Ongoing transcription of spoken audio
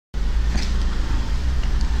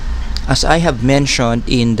As I have mentioned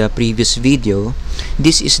in the previous video,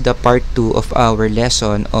 this is the part 2 of our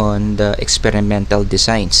lesson on the experimental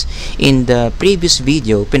designs. In the previous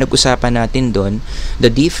video, pinag-usapan natin doon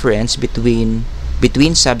the difference between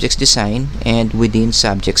subjects design and within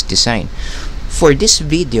subjects design. For this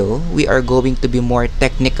video, we are going to be more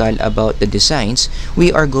technical about the designs. We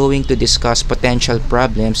are going to discuss potential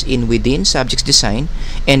problems in within subjects design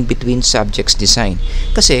and between subjects design.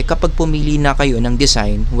 Kasi kapag pumili na kayo ng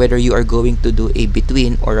design, whether you are going to do a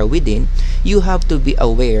between or a within, you have to be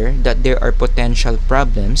aware that there are potential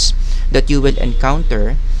problems that you will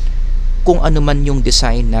encounter kung ano man yung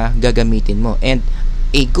design na gagamitin mo. And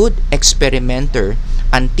a good experimenter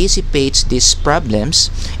anticipates these problems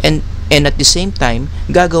and at the same time,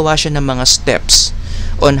 gagawa siya ng mga steps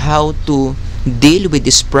on how to deal with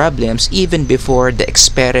these problems even before the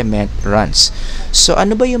experiment runs. So,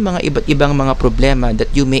 ano ba yung mga iba't ibang mga problema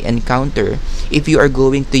that you may encounter if you are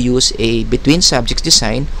going to use a between subjects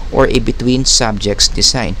design or a between subjects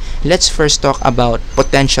design? Let's first talk about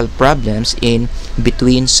potential problems in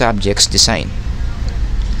between subjects design.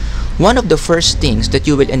 One of the first things that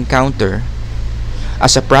you will encounter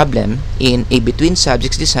as a problem in a between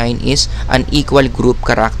subjects design is unequal group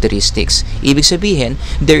characteristics. Ibig sabihin,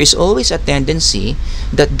 there is always a tendency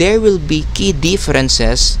that there will be key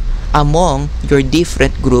differences among your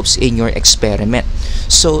different groups in your experiment.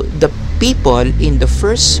 So, the people in the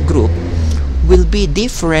first group will be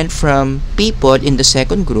different from people in the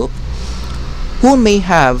second group who may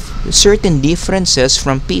have certain differences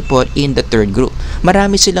from people in the third group.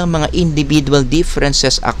 Marami silang mga individual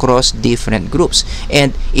differences across different groups.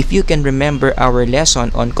 And if you can remember our lesson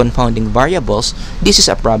on confounding variables, this is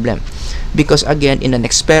a problem. Because again, in an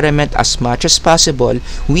experiment, as much as possible,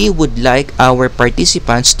 we would like our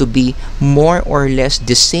participants to be more or less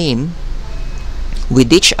the same with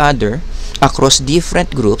each other across different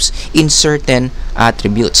groups in certain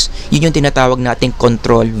attributes. Yun yung tinatawag nating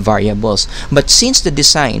control variables. But since the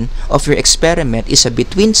design of your experiment is a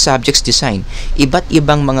between subjects design, iba't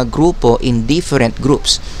ibang mga grupo in different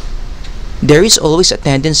groups, there is always a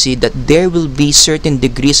tendency that there will be certain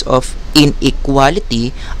degrees of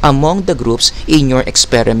inequality among the groups in your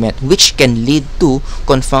experiment, which can lead to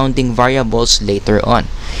confounding variables later on.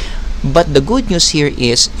 But the good news here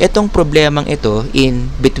is, itong problemang ito in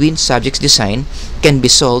between subjects design can be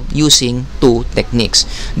solved using two techniques.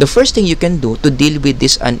 The first thing you can do to deal with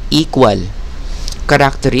this unequal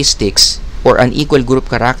characteristics or unequal group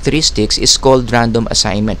characteristics is called random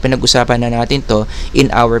assignment. Pinag-usapan na natin to in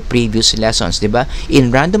our previous lessons, diba? In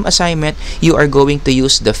random assignment, you are going to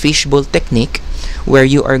use the fishbowl technique where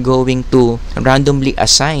you are going to randomly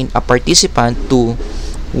assign a participant to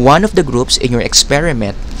one of the groups in your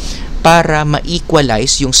experiment para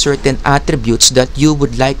ma-equalize yung certain attributes that you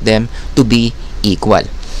would like them to be equal.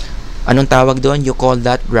 Anong tawag doon? You call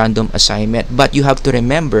that random assignment. But you have to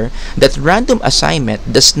remember that random assignment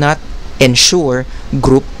does not ensure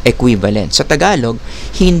group equivalence. Sa Tagalog,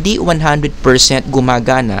 hindi 100%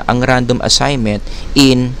 gumagana ang random assignment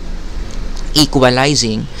in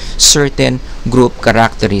equalizing certain group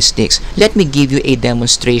characteristics. Let me give you a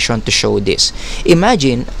demonstration to show this.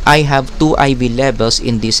 Imagine I have 2 IV levels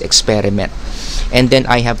in this experiment and then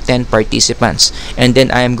I have 10 participants and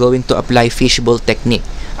then I am going to apply fishbowl technique.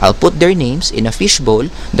 I'll put their names in a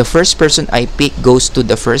fishbowl. The first person I pick goes to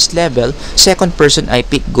the first level. Second person I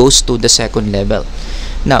pick goes to the second level.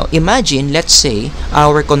 Now, imagine, let's say,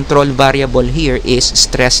 our control variable here is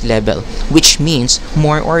stress level, which means,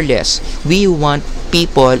 more or less, we want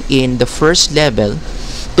people in the first level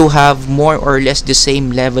to have more or less the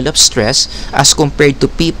same level of stress as compared to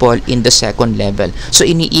people in the second level. So,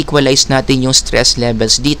 ini-equalize natin yung stress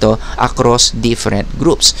levels dito across different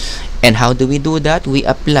groups. And how do we do that? We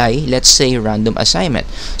apply, let's say, random assignment.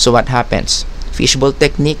 So, what happens? Fishbowl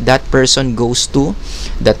technique, that person goes to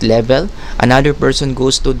that level, another person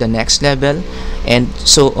goes to the next level, and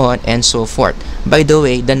so on and so forth. By the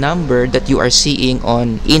way, the number that you are seeing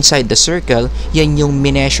on inside the circle, yan yung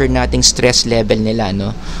mineasure nating stress level nila,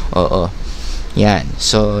 no? Oo. Yan.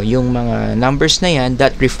 So, yung mga numbers na yan,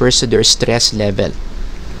 that refers to their stress level.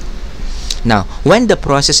 Now, when the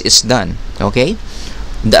process is done, okay,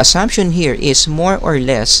 the assumption here is more or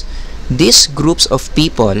less these groups of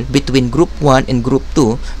people between group 1 and group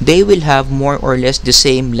 2, they will have more or less the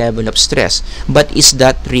same level of stress. But is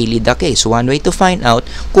that really the case? One way to find out,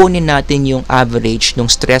 kunin natin yung average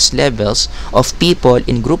ng stress levels of people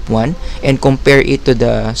in group 1 and compare it to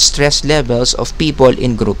the stress levels of people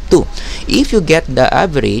in group 2. If you get the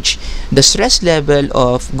average, the stress level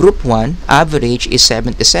of group 1 average is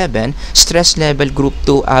 77, stress level group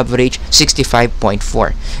 2 average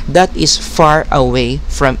 65.4. That is far away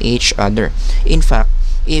from each other. In fact,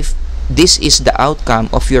 if this is the outcome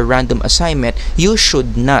of your random assignment, you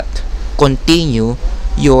should not continue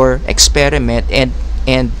your experiment and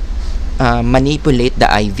manipulate the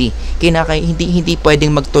IV. Hindi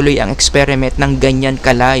pwedeng magtuloy ang experiment ng ganyan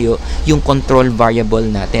kalayo yung control variable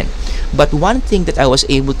natin. But one thing that I was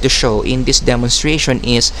able to show in this demonstration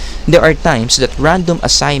is there are times that random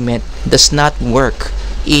assignment does not work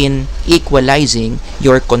in equalizing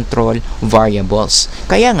your control variables.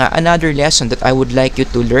 Kaya nga, another lesson that I would like you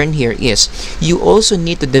to learn here is you also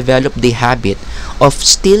need to develop the habit of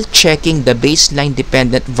still checking the baseline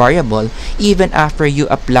dependent variable even after you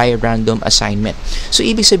apply random assignment. So,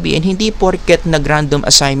 ibig sabihin, hindi porket nag-random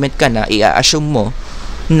assignment ka na, i-assume mo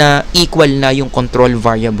na equal na yung control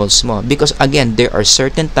variables mo, because again, there are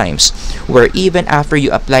certain times where even after you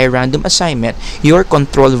apply random assignment, your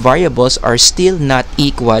control variables are still not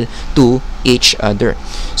equal to each other.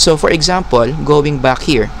 So for example, going back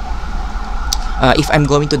here, if I'm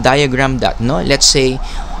going to diagram that, no, let's say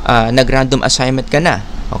nag-random assignment ka na,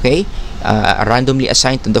 okay, randomly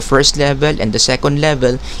assigned to the first level and the second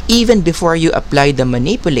level. Even before you apply the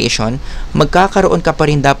manipulation, magkakaroon ka pa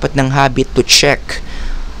rin dapat ng habit to check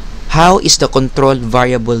how is the control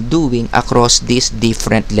variable doing across these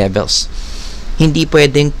different levels. Hindi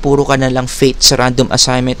pwedeng puro ka na lang fate sa random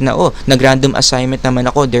assignment na, oh, nag-random assignment naman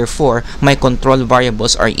ako, therefore my control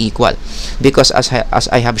variables are equal. Because as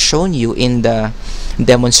I have shown you in the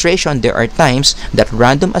demonstration, there are times that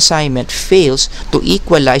random assignment fails to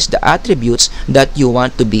equalize the attributes that you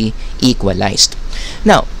want to be equalized.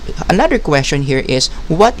 Now, another question here is,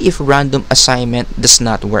 what if random assignment does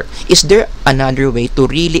not work? Is there another way to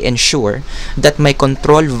really ensure that my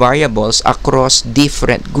control variables across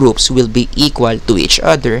different groups will be equal to each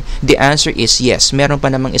other? The answer is yes. Meron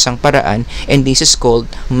pa namang isang paraan, and this is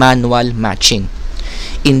called manual matching.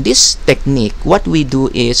 In this technique, what we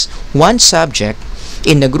do is one subject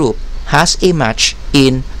in the group has a match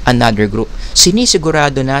in another group.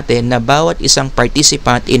 Sinisigurado natin na bawat isang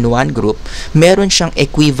participant in one group, meron siyang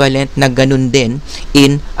equivalent na ganun din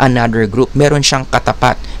in another group. Meron siyang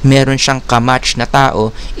katapat, meron siyang kamatch na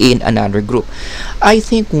tao in another group. I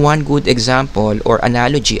think one good example or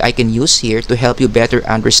analogy I can use here to help you better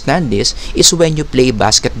understand this is when you play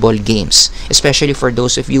basketball games. Especially for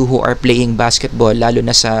those of you who are playing basketball, lalo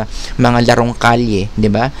na sa mga larong kalye,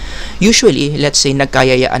 di ba? Usually, let's say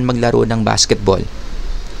nagkayayaan maglaro ng basketball.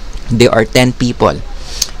 There are 10 people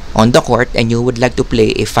on the court and you would like to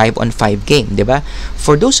play a 5-on-5 game, diba?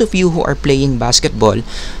 For those of you who are playing basketball,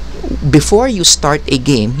 before you start a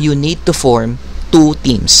game, you need to form 2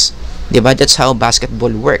 teams. Diba? That's how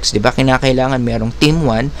basketball works. Diba? Kinakailangan merong team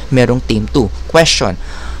 1, merong team 2. Question,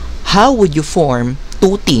 how would you form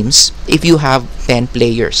 2 teams if you have 10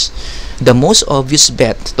 players? The most obvious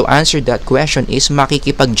bet to answer that question is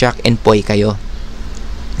makikipag-jack and poy kayo.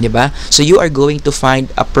 Diba? So you are going to find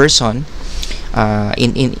a person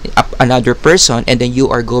in another person, and then you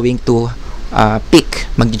are going to pick,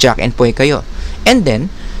 mag-jack and poy kayo. And then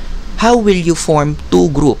how will you form 2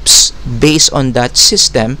 groups based on that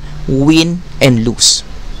system, win and lose,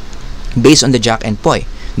 based on the jack and poy,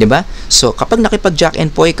 diba? So kapag nakipag-jack and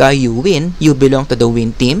poy ka, you win, you belong to the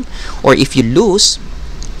win team, or if you lose,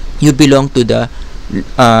 you belong to the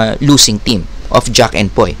losing team of jack and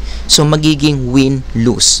poy. So magiging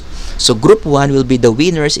win-lose. So group 1 will be the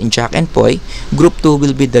winners in jack and poy, group 2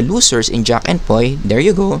 will be the losers in jack and poy. There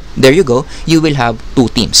you go. You will have 2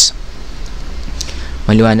 teams.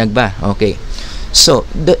 Maliwanag ba? Okay. So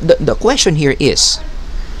the question here is,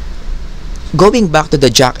 going back to the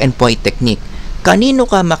jack and poy technique, kanino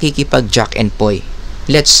ka makikipag jack and poy?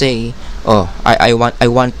 Let's say, oh, I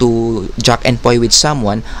want to jack and poy with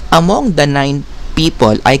someone. Among the 9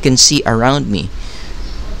 people I can see around me,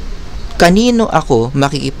 kanino ako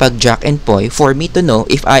makikipag-jack and poy for me to know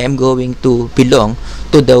if I am going to belong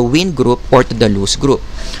to the win group or to the lose group?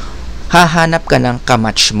 Hahanap ka ng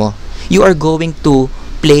kamatch mo. You are going to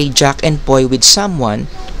play jack and poy with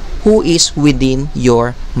someone who is within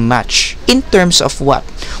your match. In terms of what?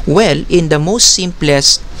 Well, in the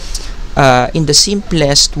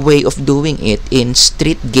simplest way of doing it in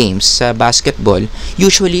street games sa basketball,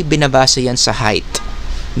 usually binabasa yan sa height.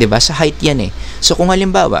 'Di ba? Sa height yan eh. So kung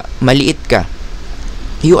halimbawa, maliit ka,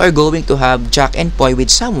 you are going to have jack and poy with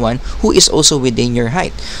someone who is also within your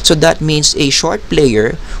height. So that means a short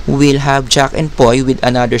player will have jack and poy with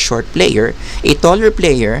another short player, a taller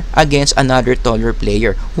player against another taller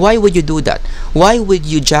player. Why would you do that? Why would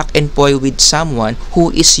you jack and poy with someone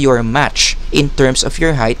who is your match in terms of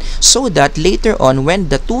your height, so that later on when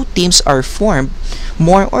the 2 teams are formed,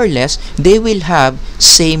 more or less, they will have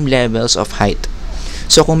same levels of height.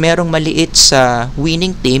 So kung merong maliit sa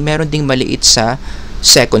winning team, meron ding maliit sa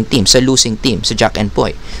second team, sa losing team, sa Jack and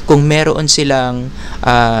Poy. Kung meron silang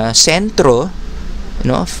sentro,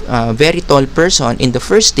 very tall person in the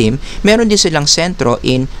first team, meron din silang sentro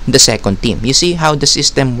in the second team. You see how the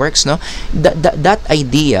system works, no? That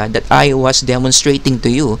idea that I was demonstrating to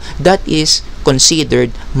you, that is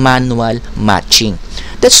considered manual matching.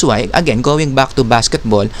 That's why, again, going back to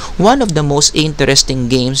basketball, one of the most interesting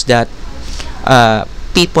games that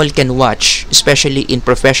people can watch, especially in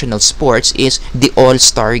professional sports, is the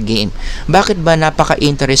All-Star Game. Bakit ba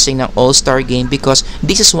napaka-interesting ng All-Star Game? Because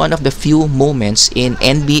this is one of the few moments in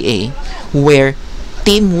NBA where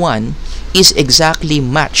Team 1 is exactly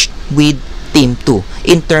matched with Team 2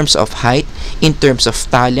 in terms of height, in terms of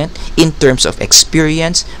talent, in terms of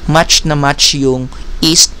experience. Match na match yung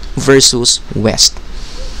East versus West.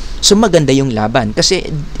 So maganda yung laban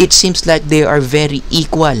kasi it seems like they are very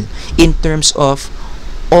equal in terms of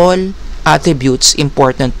all attributes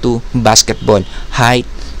important to basketball. Height,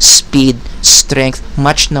 speed, strength,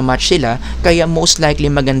 match na match sila, kaya most likely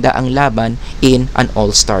maganda ang laban in an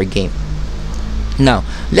all-star game. Now,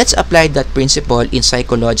 let's apply that principle in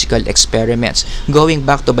psychological experiments. Going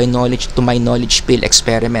back to my knowledge pill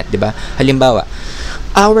experiment, di ba? Halimbawa,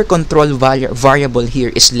 our control variable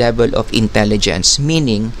here is level of intelligence,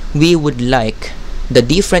 meaning we would like the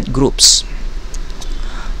different groups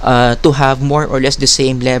to have more or less the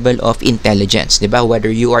same level of intelligence, diba?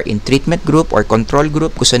 Whether you are in treatment group or control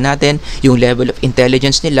group, gusto natin yung level of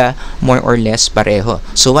intelligence nila more or less pareho.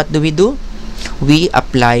 So what do? We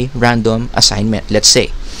apply random assignment, let's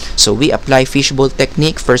say. So we apply fishbowl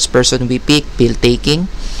technique. First person we pick, pill taking.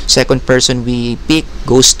 Second person we pick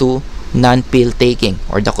goes to non-pill taking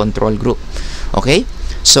or the control group. Okay?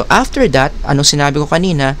 So after that, anong sinabi ko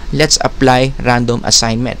kanina, let's apply random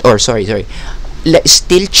assignment. Let's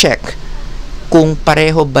still check kung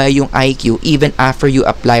pareho ba yung IQ even after you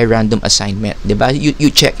apply random assignment, diba? You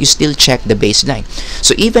still check the baseline.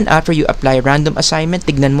 So even after you apply random assignment,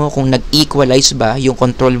 tignan mo kung nag-equalize ba yung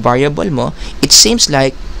control variable mo. It seems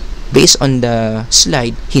like based on the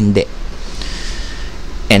slide, hindi.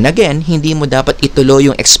 And again, hindi mo dapat ituloy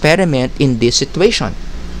yung experiment in this situation.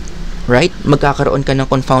 Right? Magkakaroon ka ng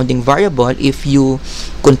confounding variable if you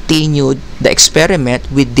continued the experiment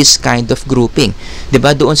with this kind of grouping.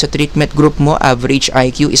 Diba? Doon sa treatment group mo, average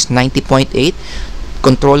IQ is 90.8.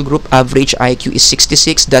 Control group, average IQ is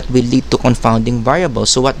 66. That will lead to confounding variable.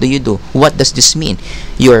 So what do? What does this mean?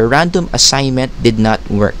 Your random assignment did not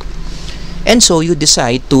work. And so you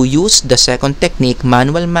decide to use the second technique,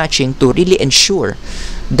 manual matching, to really ensure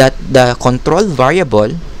that the control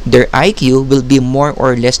variable, their IQ, will be more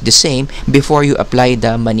or less the same before you apply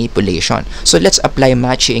the manipulation. So let's apply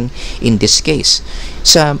matching in this case.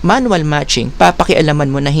 Sa manual matching, papakialaman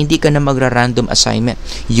mo na hindi ka na magra-random assignment.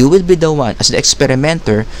 You will be the one, as the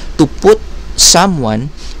experimenter, to put someone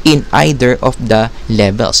in either of the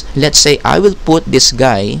levels. Let's say I will put this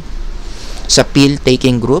guy sa pill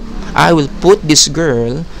taking group. I will put this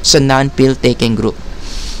girl sa non-pill taking group.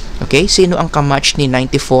 Okay? Sino ang kamatch ni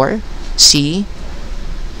 94? Si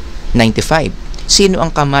 95. Sino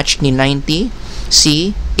ang kamatch ni 90?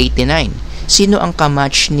 Si 89. Sino ang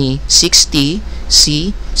kamatch ni 60?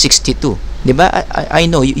 Si 62. Diba? I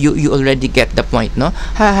know you already get the point, no?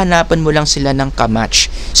 Hahanapan mo lang sila ng kamatch.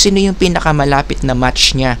 Sino yung pinakamalapit na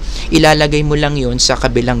match niya? Ilalagay mo lang yun sa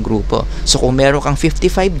kabilang grupo. So kung meron kang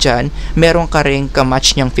 55 dyan, meron ka rin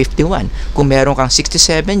kamatch niyang 51. Kung meron kang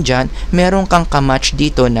 67 dyan, meron kang kamatch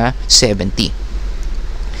dito na 70.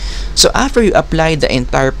 So after you apply the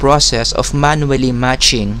entire process of manually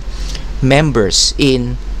matching members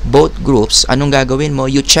in both groups, anong gagawin mo?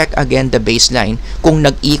 You check again the baseline kung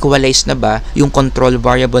nag-equalize na ba yung control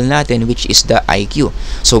variable natin, which is the IQ.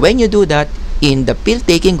 So when you do that, in the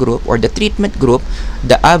pill-taking group or the treatment group,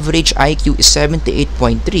 the average IQ is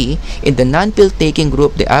 78.3. In the non-pill-taking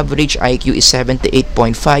group, the average IQ is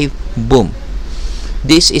 78.5. Boom.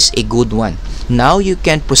 This is a good one. Now you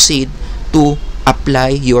can proceed to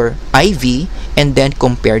apply your IV and then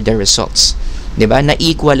compare the results. Diba?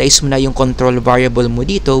 Na-equalize mo na yung control variable mo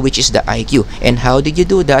dito, which is the IQ. And how did you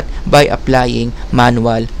do that? By applying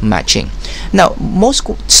manual matching. Now, most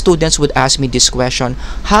students would ask me this question,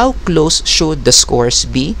 how close should the scores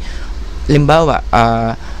be? Limbawa,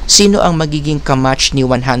 sino ang magiging kamatch ni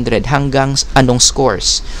 100 hanggang anong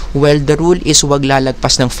scores? Well, the rule is wag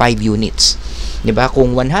lalagpas ng 5 units. Diba?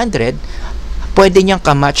 Kung 100, pwede niyang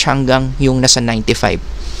kamatch hanggang yung nasa 95.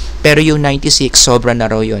 Pero yung 96, sobra na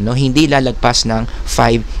raw yun, no? Hindi lalagpas ng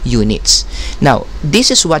 5 units. Now,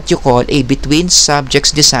 this is what you call a between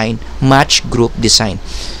subjects design match group design.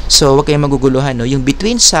 So, huwag kayong maguguluhan, no? Yung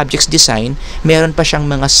between subjects design, meron pa siyang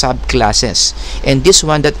mga subclasses. And this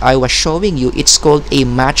one that I was showing you, it's called a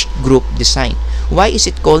match group design. Why is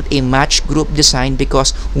it called a match group design?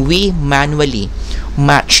 Because we manually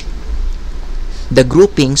match the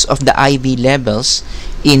groupings of the IV levels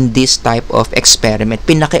in this type of experiment.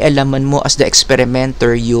 Pinakialaman mo as the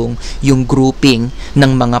experimenter yung grouping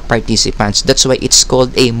ng mga participants. That's why it's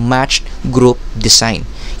called a matched group design.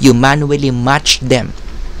 You manually match them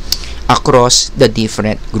across the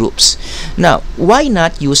different groups. Now, why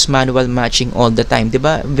not use manual matching all the time?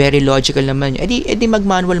 Diba? Very logical naman yun. Edi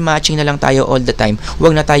mag-manual matching na lang tayo all the time.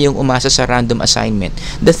 Huwag na tayong umasa sa random assignment.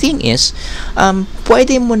 The thing is,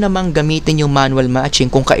 pwede mo namang gamitin yung manual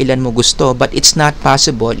matching kung kailan mo gusto, but it's not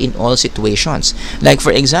possible in all situations. Like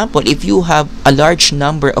for example, if you have a large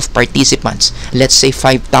number of participants, let's say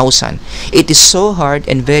 5,000, it is so hard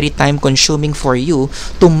and very time-consuming for you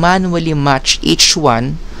to manually match each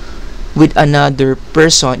one with another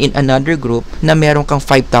person in another group na meron kang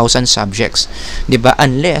 5,000 subjects. 'Di ba?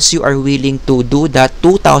 Unless you are willing to do that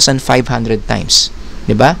 2,500 times.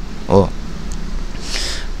 'Di ba? Oh.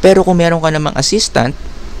 Pero kung meron ka namang assistant,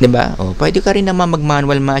 'di ba? Oh, pwede ka rin naman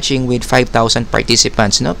mag-manual matching with 5,000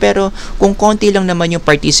 participants, no? Pero kung konti lang naman yung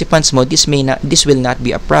participants mo, this will not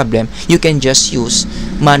be a problem. You can just use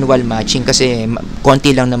manual matching kasi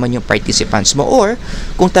konti lang naman yung participants mo. Or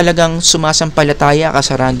kung talagang sumasampalataya ka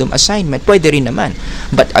sa random assignment, pwede rin naman.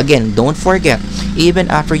 But again, don't forget, even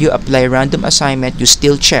after you apply random assignment, you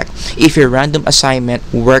still check if your random assignment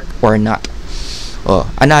worked or not. Oh,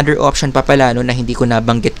 another option pa pala no, na hindi ko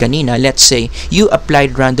nabanggit kanina. Let's say you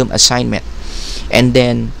applied random assignment and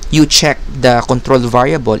then you check the control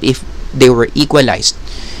variable if they were equalized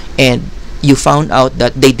and you found out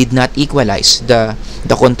that they did not equalize. The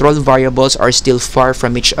control variables are still far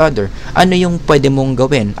from each other. Ano yung pwede mong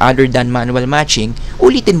gawin other than manual matching?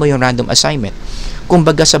 Ulitin mo yung random assignment.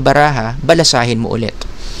 Kumbaga sa baraha, balasahin mo ulit.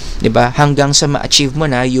 'Di ba? Hanggang sa ma-achieve mo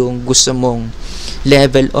na yung gusto mong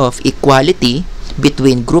level of equality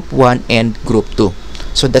between group 1 and group 2.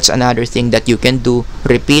 So that's another thing that you can do,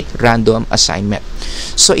 repeat random assignment.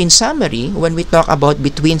 So in summary, when we talk about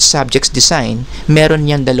between subjects design,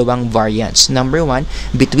 meron yan dalawang variants. Number 1,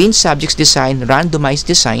 between subjects design,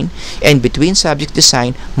 randomized design, and between subject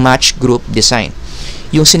design, match group design.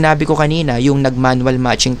 Yung sinabi ko kanina, yung nag-manual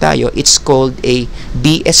matching tayo, it's called a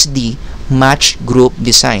BSD, match group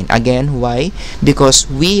design. Again, why?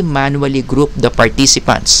 Because we manually group the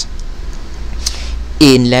participants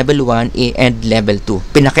in level 1 and level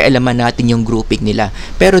 2. Pinakialaman natin yung grouping nila.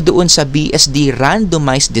 Pero doon sa BSD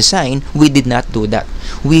randomized design, we did not do that.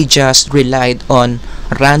 We just relied on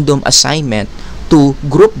random assignment to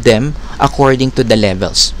group them according to the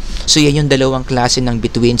levels. So yan yung dalawang klase ng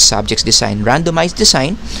between subjects design, randomized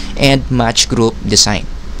design and match group design.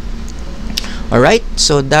 Alright,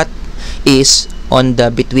 so that is on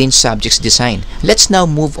the between subjects design. Let's now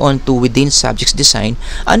move on to within subjects design.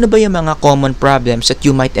 Ano ba yung mga common problems that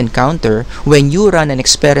you might encounter when you run an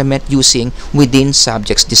experiment using within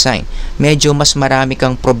subjects design? Medyo mas marami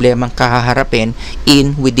kang problemang kahaharapin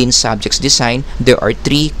in within subjects design. There are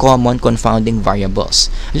 3 common confounding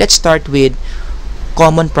variables. Let's start with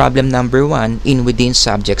common problem number 1 in within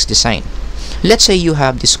subjects design. Let's say you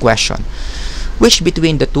have this question. Which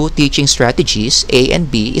between the two teaching strategies, A and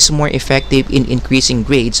B, is more effective in increasing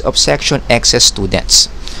grades of section X's students?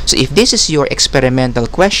 So if this is your experimental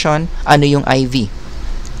question, ano yung IV?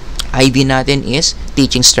 IV natin is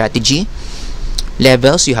teaching strategy.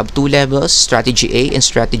 Levels, you have 2 levels, strategy A and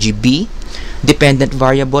strategy B. Dependent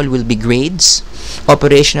variable will be grades.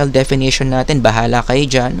 Operational definition natin, bahala kayo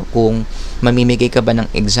dyan kung mamimigay ka ba ng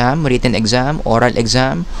exam, written exam, oral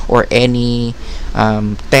exam, or any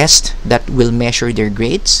test that will measure their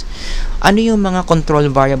grades. Ano yung mga control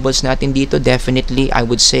variables natin dito? Definitely, I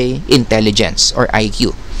would say, intelligence or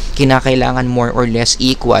IQ. Kinakailangan more or less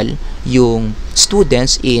equal yung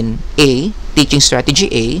students in A, teaching strategy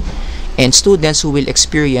A, and students who will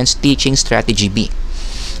experience teaching strategy B.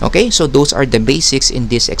 Okay, so those are the basics in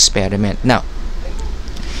this experiment. Now,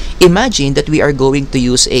 imagine that we are going to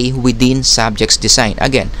use a within subjects design.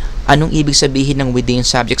 Again, anong ibig sabihin ng within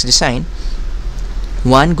subjects design?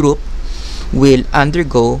 One group will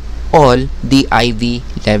undergo all the IV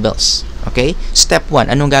levels. Okay? Step 1,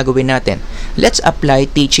 anong gagawin natin? Let's apply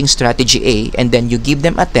teaching strategy A and then you give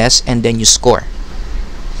them a test and then you score.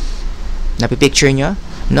 Napipicture nyo?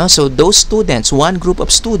 No? So those students, one group of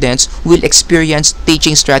students will experience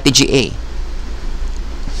teaching strategy A.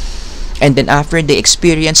 And then after they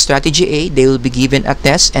experience strategy A, they will be given a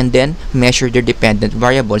test and then measure their dependent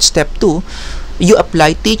variable. Step 2, you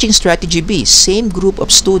apply teaching strategy B. Same group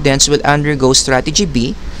of students will undergo strategy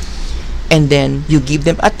B, and then you give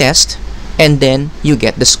them a test, and then you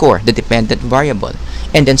get the score, the dependent variable.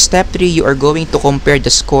 And then step 3, you are going to compare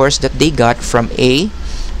the scores that they got from A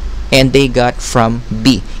and they got from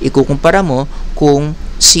B. Ikukumpara mo kung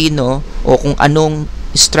sino o kung anong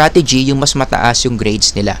strategy yung mas mataas yung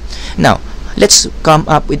grades nila. Now, let's come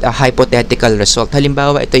up with a hypothetical result.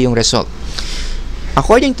 Halimbawa, ito yung result.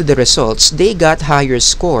 According to the results, they got higher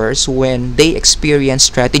scores when they experienced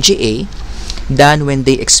strategy A than when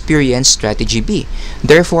they experienced strategy B.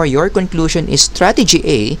 Therefore, your conclusion is strategy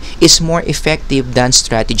A is more effective than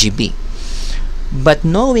strategy B. But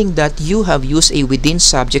knowing that you have used a within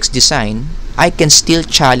subjects design, I can still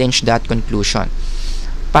challenge that conclusion.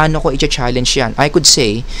 Paano ko i-challenge yan? I could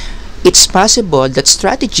say, it's possible that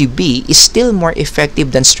strategy B is still more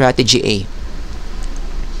effective than strategy A.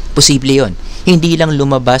 Posible yun. Hindi lang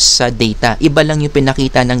lumabas sa data. Iba lang yung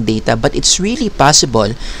pinakita ng data. But it's really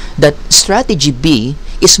possible that strategy B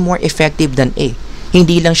is more effective than A.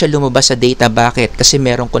 Hindi lang siya lumabas sa data. Bakit? Kasi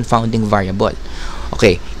merong confounding variable.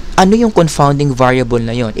 Okay. Ano yung confounding variable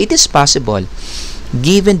na yon? It is possible,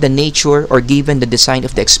 given the nature or given the design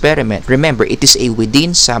of the experiment, remember, it is a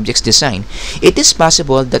within subjects design, it is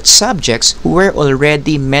possible that subjects were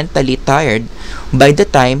already mentally tired by the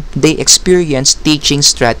time they experienced teaching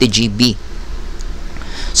strategy B.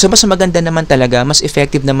 So, mas maganda naman talaga, mas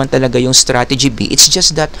effective naman talaga yung strategy B. It's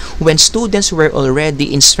just that when students were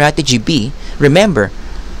already in strategy B, remember,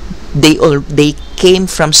 they came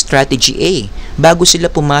from strategy A. Bago sila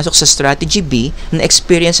pumasok sa strategy B,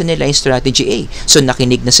 na-experience na nila yung strategy A. So,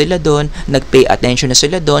 nakinig na sila doon, nag-pay attention na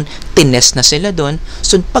sila doon, tinest na sila doon.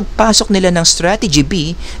 So, pagpasok nila ng strategy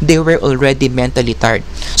B, they were already mentally tired.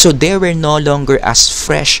 So, they were no longer as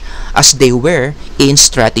fresh as they were in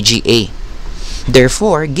strategy A.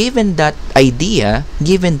 Therefore, given that idea,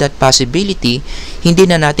 given that possibility, hindi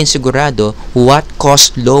na natin sigurado what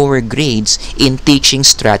caused lower grades in teaching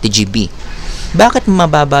strategy B. Bakit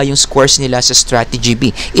mababa yung scores nila sa strategy B?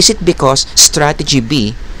 Is it because strategy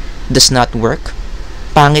B does not work?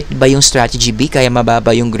 Pangit ba yung strategy B kaya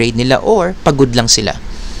mababa yung grade nila, or pagod lang sila?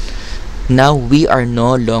 Now, we are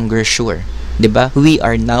no longer sure. Diba? We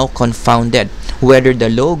are now confounded whether the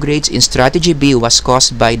low grades in strategy B was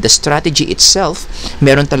caused by the strategy itself,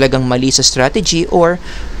 meron talagang mali sa strategy, or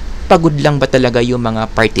pagod lang ba talaga yung mga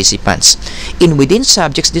participants. In within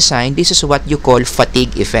subjects design, this is what you call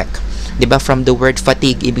fatigue effect. Diba? From the word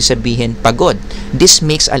fatigue, ibig sabihin pagod. This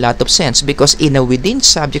makes a lot of sense because in a within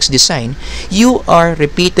subjects design, you are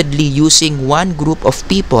repeatedly using one group of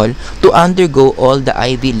people to undergo all the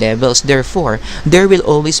IV levels. Therefore, there will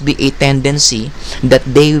always be a tendency that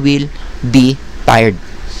they will be tired.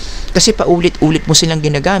 Kasi paulit-ulit mo silang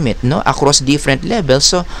ginagamit, no? Across different levels.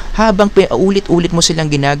 So, habang paulit-ulit mo silang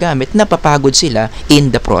ginagamit, napapagod sila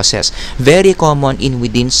in the process. Very common in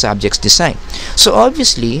within subjects design. So,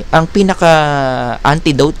 obviously, ang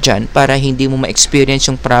pinaka-antidote dyan para hindi mo ma-experience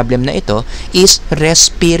yung problem na ito is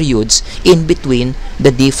rest periods in between the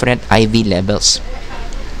different IV levels.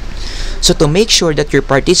 So, to make sure that your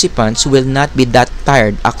participants will not be that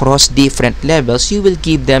tired across different levels, you will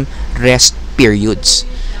give them rest periods.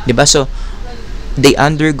 Diba? So, they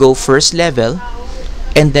undergo first level,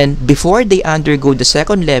 and then before they undergo the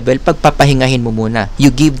second level, pagpapahingahin mo muna. You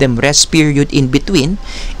give them rest period in between,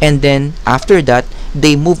 and then after that,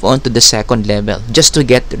 they move on to the second level just to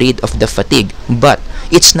get rid of the fatigue. But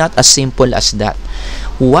it's not as simple as that.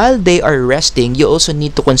 While they are resting, you also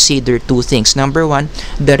need to consider two things. Number one,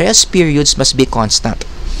 the rest periods must be constant.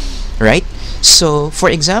 Right? So, for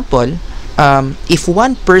example, if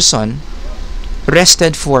one person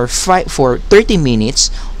rested for 30 minutes,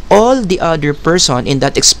 all the other person in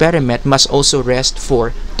that experiment must also rest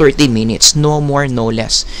for 30 minutes. No more, no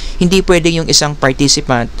less. Hindi pwede yung isang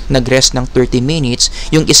participant nag-rest ng 30 minutes,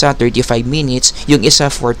 yung isa 35 minutes, yung isa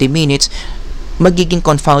 40 minutes. Magiging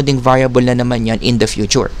confounding variable na naman yan in the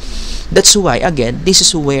future. That's why, again, this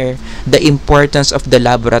is where the importance of the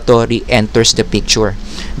laboratory enters the picture.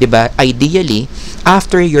 Diba? Ideally,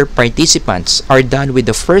 after your participants are done with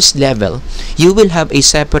the first level, you will have a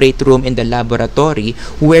separate room in the laboratory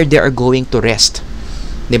where they are going to rest.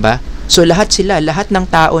 Diba? So, lahat ng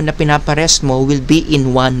tao na pinaparest mo will be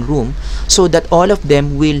in one room so that all of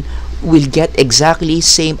them will get exactly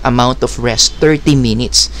same amount of rest, 30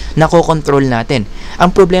 minutes. Nako-control natin.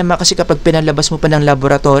 Ang problema kasi kapag pinalabas mo pa ng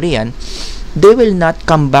laboratory yan, they will not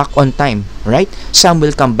come back on time, right? Some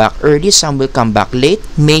will come back early, some will come back late,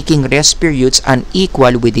 making rest periods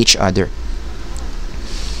unequal with each other.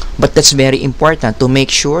 But that's very important to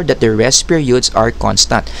make sure that the rest periods are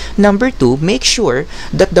constant. Number 2, make sure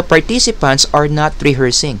that the participants are not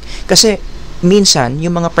rehearsing. Kasi minsan,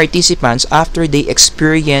 yung mga participants, after they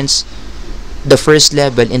experience the first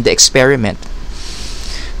level in the experiment,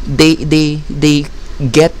 they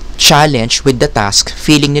get challenged with the task,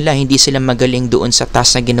 feeling nila hindi sila magaling doon sa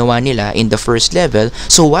task na ginawa nila in the first level.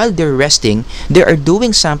 So while they're resting, they are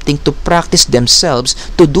doing something to practice themselves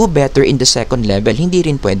to do better in the second level. Hindi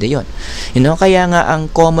rin pwede yon. Kaya nga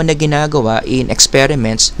ang common na ginagawa in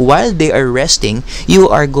experiments, while they are resting, you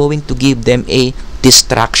are going to give them a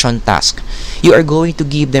distraction task. You are going to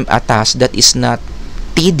give them a task that is not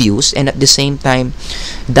tedious, and at the same time,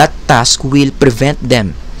 that task will prevent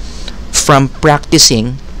them from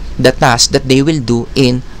practicing the task that they will do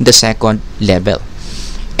in the second level.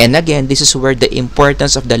 And again, this is where the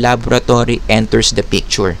importance of the laboratory enters the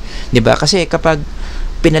picture. 'Di ba? Kasi kapag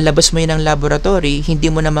pinalabas mo yun ng laboratory,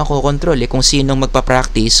 hindi mo na makokontrol kung sinong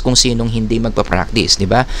magpa-practice, kung sinong hindi magpa-practice, 'di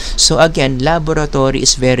ba? So again, laboratory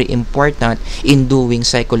is very important in doing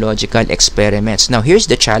psychological experiments. Now, here's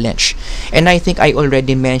the challenge. And I think I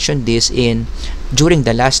already mentioned this during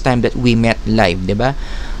the last time that we met live, 'di ba?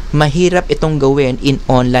 Mahirap itong gawin in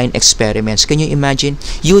online experiments. Can you imagine?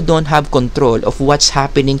 You don't have control of what's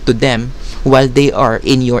happening to them while they are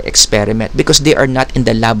in your experiment because they are not in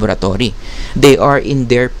the laboratory. They are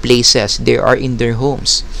in their places. They are in their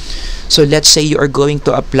homes. So let's say you are going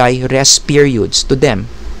to apply rest periods to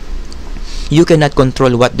them. You cannot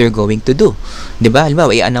control what they're going to do. Diba?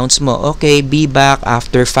 Halimbawa, i-announce mo, okay, be back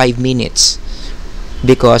after 5 minutes.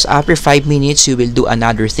 Because after 5 minutes, you will do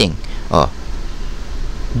another thing.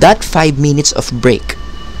 That 5 minutes of break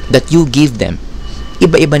that you give them,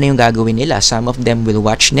 iba-iba na yung gagawin nila. Some of them will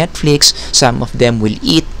watch Netflix, some of them will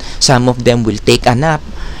eat, some of them will take a nap,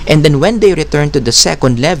 and then when they return to the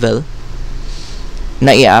second level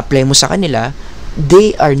na i-apply mo sa kanila,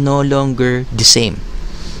 they are no longer the same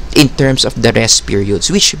in terms of the rest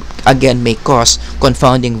periods, which again may cause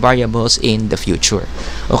confounding variables in the future.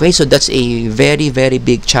 Okay, so that's a very, very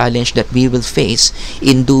big challenge that we will face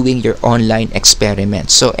in doing your online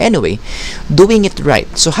experiments. So anyway, doing it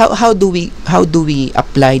right. So how do we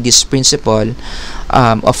apply this principle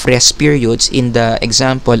of rest periods in the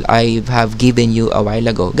example I have given you a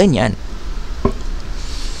while ago? Ganyan.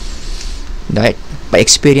 Right?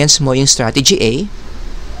 Pa-experience mo yung strategy A,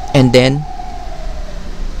 and then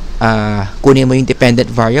kunin mo yung dependent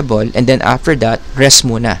variable, and then after that, rest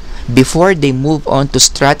muna. Before they move on to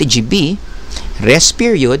strategy B, rest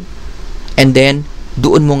period, and then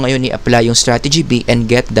doon mo ngayon i-apply yung strategy B and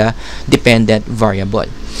get the dependent variable.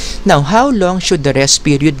 Now, how long should the rest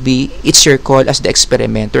period be? It's your call as the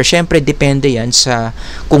experimenter. Siyempre, depende yan sa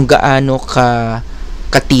kung gaano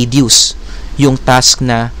ka-tedious yung task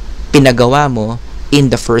na pinagawa mo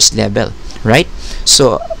in the first level. Right?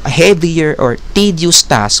 So, a heavier or tedious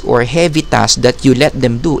task or heavy task that you let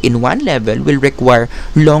them do in one level will require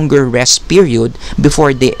longer rest period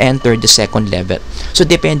before they enter the second level. So,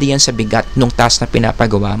 depende yan sa bigat ng task na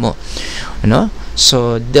pinapagawa mo.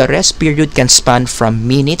 So, the rest period can span from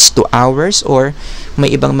minutes to hours, or may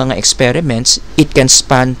ibang mga experiments, it can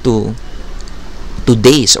span to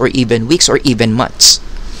days or even weeks or even months.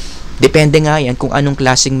 Depende nga yan kung anong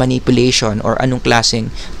klaseng manipulation or anong klaseng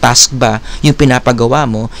task ba yung pinapagawa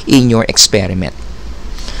mo in your experiment.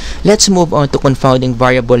 Let's move on to confounding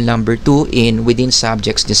variable number 2 within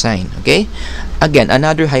subjects design. Okay? Again,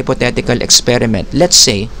 another hypothetical experiment. Let's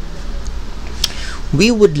say we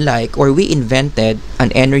invented an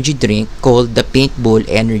energy drink called the Paintball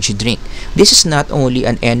energy drink. This is not only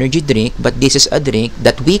an energy drink, but this is a drink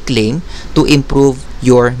that we claim to improve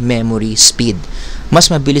your memory speed. Mas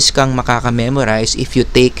mabilis kang makaka-memorize if you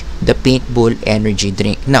take the Paintball energy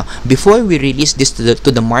drink. Now, before we release this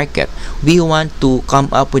to the market, we want to come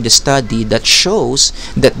up with a study that shows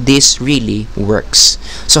that this really works.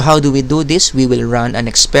 So how do we do this? We will run an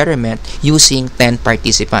experiment using 10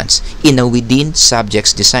 participants in a within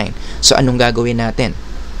subjects design. So anong gagawin natin?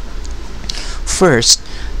 First,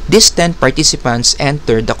 these 10 participants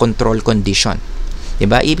enter the control condition.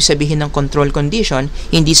 Diba? Ibig sabihin ng control condition,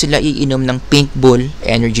 hindi sila iinom ng Paintball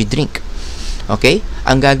energy drink. Okay?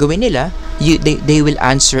 Ang gagawin nila, they will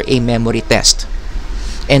answer a memory test.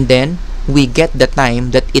 And then, we get the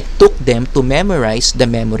time that it took them to memorize the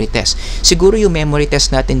memory test. Siguro yung memory test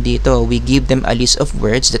natin dito, we give them a list of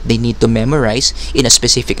words that they need to memorize in a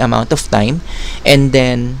specific amount of time. And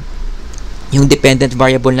then, yung dependent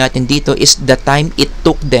variable natin dito is the time it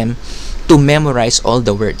took them to memorize all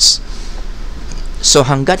the words. So,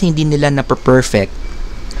 hanggat hindi nila na-perfect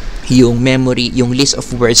yung memory, yung list of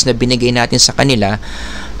words na binigay natin sa kanila,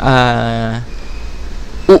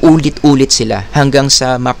 uulit-ulit sila hanggang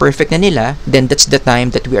sa ma-perfect na nila. Then that's the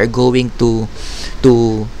time that we are going to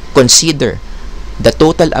consider the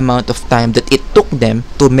total amount of time that it took them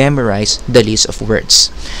to memorize the list of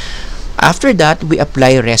words. After that, we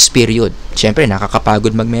apply rest period. Siyempre,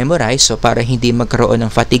 nakakapagod mag-memorize, so para hindi magkaroon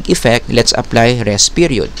ng fatigue effect, let's apply rest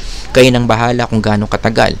period. Kayo nang bahala kung gaano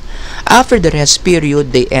katagal. After the rest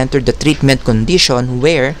period, they enter the treatment condition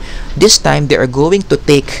where this time they are going to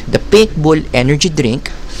take the Pink Bull energy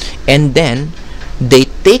drink, and then they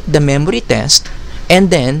take the memory test,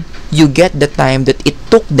 and then you get the time that it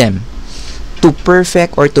took them to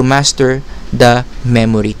perfect or to master the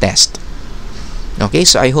memory test. Okay,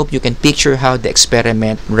 so I hope you can picture how the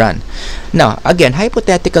experiment run. Now, again,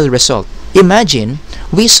 hypothetical result. Imagine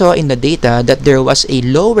we saw in the data that there was a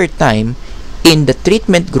lower time in the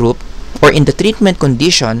treatment group or in the treatment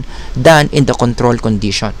condition than in the control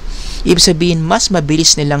condition. Ibig sabihin, mas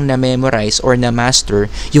mabilis nilang na-memorize or na-master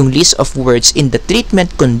yung list of words in the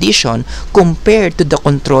treatment condition compared to the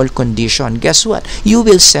control condition. Guess what? You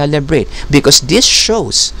will celebrate because this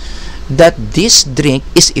shows that this drink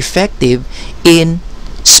is effective in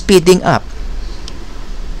speeding up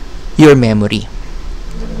your memory.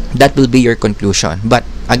 That will be your conclusion. But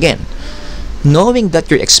again, knowing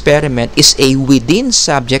that your experiment is a within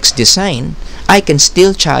subjects design, I can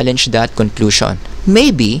still challenge that conclusion.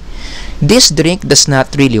 Maybe this drink does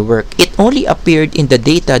not really work. It only appeared in the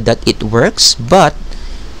data that it works, but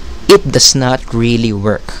it does not really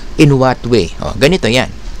work. In what way? Ganito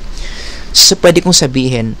yan. So, pwede kong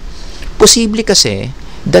sabihin, posible kasi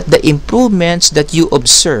that the improvements that you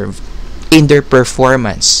observed in their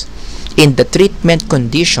performance in the treatment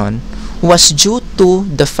condition was due to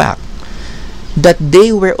the fact that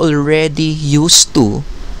they were already used to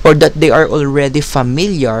or that they are already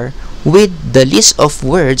familiar with the list of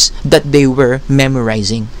words that they were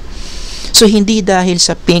memorizing. So, hindi dahil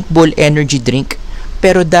sa Pink Bull energy drink,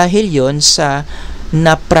 pero dahil yon sa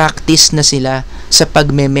na-practice na sila sa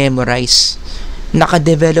pagme-memorize.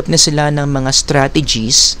 Nakadevelop na sila ng mga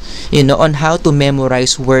strategies, on how to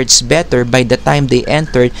memorize words better by the time they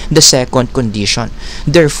entered the second condition.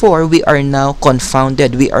 Therefore, we are now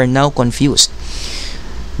confounded. We are now confused.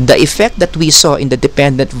 The effect that we saw in the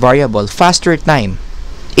dependent variable, faster time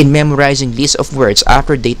in memorizing list of words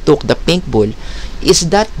after they took the Pink Bull,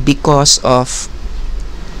 is that because of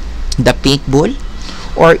the Pink Bull?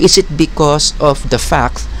 Or is it because of the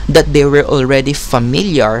fact that they were already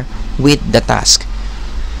familiar with the task?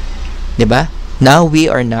 Diba? Now, we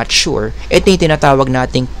are not sure. Ito yung tinatawag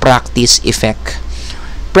nating practice effect.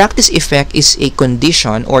 Practice effect is a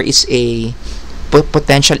condition or is a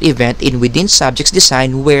potential event in within subjects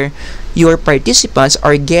design where your participants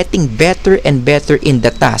are getting better and better in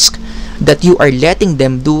the task that you are letting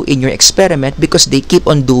them do in your experiment because they keep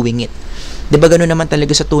on doing it. Diba ganun naman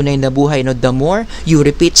talaga sa tunay na buhay, no? The more you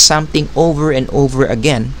repeat something over and over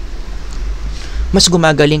again, mas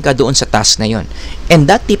gumagaling ka doon sa task na yon. And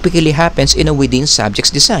that typically happens in a within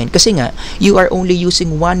subjects design kasi nga, you are only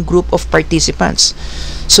using one group of participants.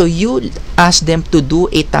 So, you ask them to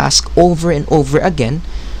do a task over and over again.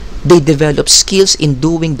 They develop skills in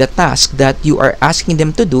doing the task that you are asking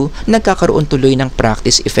them to do, nagkakaroon tuloy ng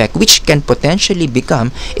practice effect which can potentially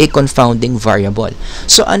become a confounding variable.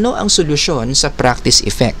 So, ano ang solusyon sa practice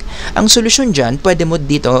effect? Ang solusyon dyan, pwede mo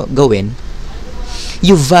dito gawin,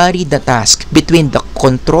 you vary the task between the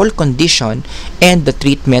control condition and the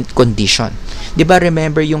treatment condition. Diba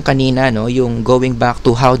remember yung kanina, no? Yung going back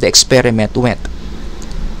to how the experiment went.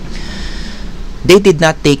 They did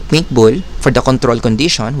not take Pink Bull for the control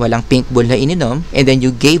condition. Walang Pink Bull na ininom. And then you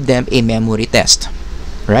gave them a memory test.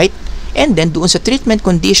 Right? And then doon sa treatment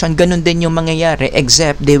condition, ganun din yung mangyayari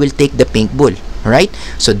except they will take the Pink Bull. Right?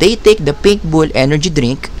 So they take the Pink Bull energy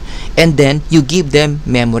drink and then you give them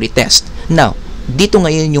memory test. Now, dito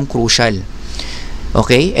ngayon yung crucial.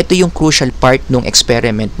 Okay? Ito yung crucial part ng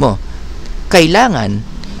experiment mo. Kailangan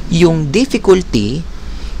yung difficulty,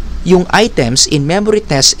 yung items in memory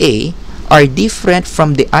test A are different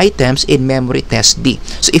from the items in memory test B.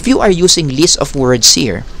 So if you are using list of words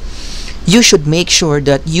here, you should make sure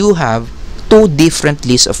that you have two different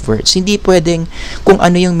lists of words. Hindi pwedeng kung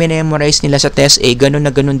ano yung memorize nila sa test A, ganun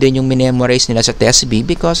na ganun din yung memorize nila sa test B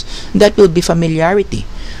because that will be familiarity.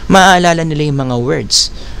 Maaalala nila yung mga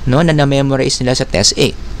words, no, na na-memorize nila sa test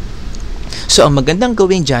A. So ang magandang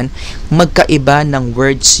gawin dyan, magkaiba ng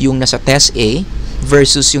words yung nasa test A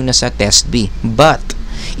versus yung nasa test B. But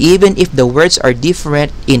even if the words are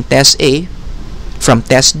different in test A from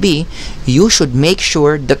test B, you should make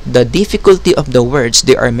sure that the difficulty of the words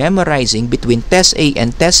they are memorizing between test A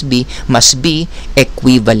and test B must be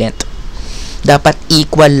equivalent. Dapat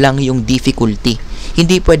equal lang yung difficulty.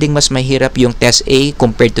 Hindi pwedeng mas mahirap yung test A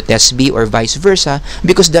compared to test B or vice versa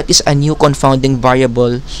because that is a new confounding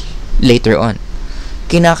variable later on.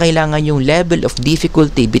 Kinakailangan yung level of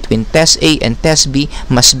difficulty between test A and test B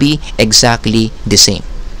must be exactly the same.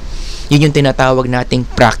 Yun yung tinatawag nating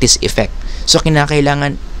practice effect. So,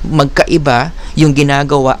 kinakailangan magkaiba yung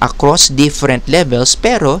ginagawa across different levels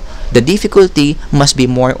pero the difficulty must be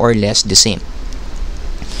more or less the same.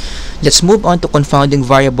 Let's move on to confounding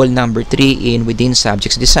variable number 3 in within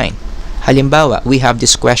subjects design. Halimbawa, we have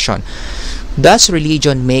this question. Does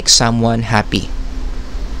religion make someone happy?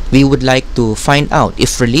 We would like to find out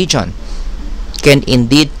if religion can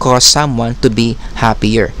indeed cause someone to be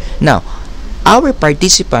happier. Now, our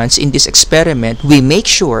participants in this experiment, we make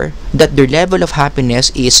sure that their level of happiness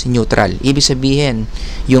is neutral. Ibig sabihin,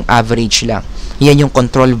 yung average lang. Yan yung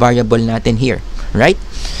control variable natin here, right?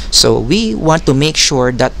 So, we want to make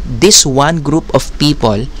sure that this one group of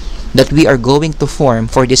people that we are going to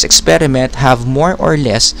form for this experiment have more or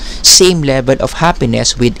less same level of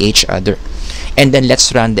happiness with each other. And then,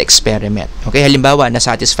 let's run the experiment. Okay, halimbawa,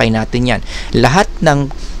 na-satisfy natin yan. Lahat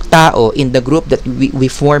ng tao in the group that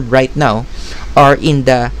we formed right now are in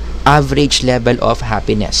the average level of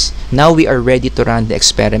happiness. Now, we are ready to run the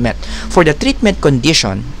experiment. For the treatment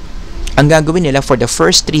condition, ang gagawin nila for the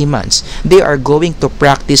first 3 months, they are going to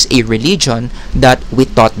practice a religion that we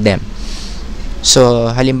taught them.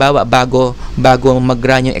 So, halimbawa, bago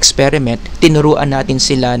mag-run yung experiment, tinuruan natin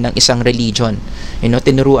sila ng isang religion.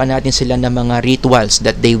 Tinuruan natin sila ng mga rituals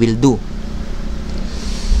that they will do.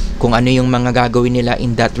 Kung ano yung mga gagawin nila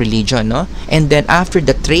in that religion, no? And then, after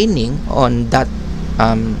the training on that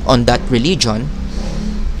religion,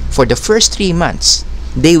 for the first 3 months,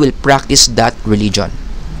 they will practice that religion.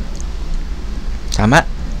 Tama?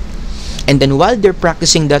 And then while they're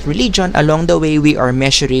practicing that religion, along the way, we are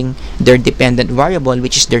measuring their dependent variable,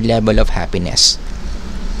 which is their level of happiness.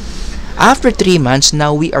 After 3 months,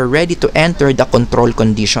 now we are ready to enter the control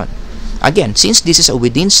condition. Again, since this is a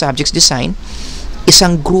within subjects design,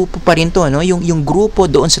 isang grupo pa rin to, no? Yung grupo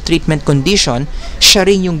doon sa treatment condition, siya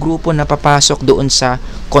rin yung grupo na papasok doon sa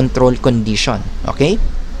control condition. Okay?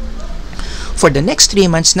 For the next 3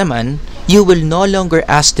 months naman, you will no longer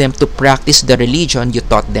ask them to practice the religion you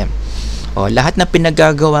taught them. Lahat na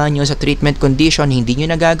pinagagawa nyo sa treatment condition, hindi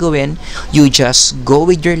nyo nagagawin. You just go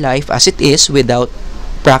with your life as it is without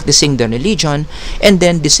practicing the religion. And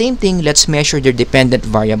then the same thing, let's measure their dependent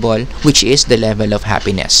variable, which is the level of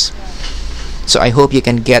happiness. So I hope you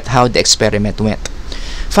can get how the experiment went.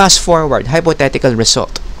 Fast forward, hypothetical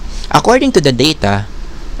result. According to the data,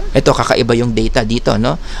 ito kakaiba yung data dito,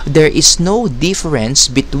 no? There is no difference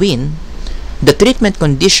between the treatment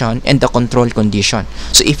condition and the control condition.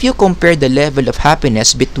 So if you compare the level of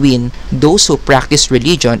happiness between those who practice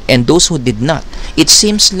religion and those who did not, it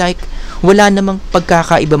seems like wala namang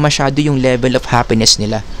pagkakaiba masyado yung level of happiness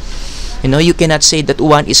nila. You cannot say that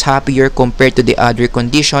one is happier compared to the other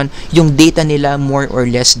condition. Yung data nila more or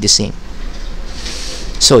less the same.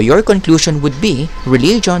 So your conclusion would be,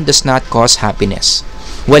 religion does not cause happiness.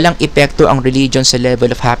 Walang epekto ang religion sa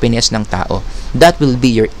level of happiness ng tao. That will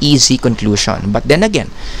be your easy conclusion. But then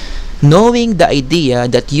again, knowing the idea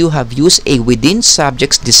that you have used a within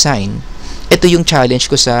subjects design, ito yung challenge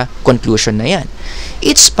ko sa conclusion na yan.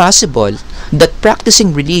 It's possible that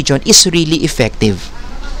practicing religion is really effective.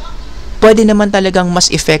 Pwede naman talagang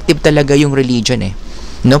mas effective talaga yung religion eh.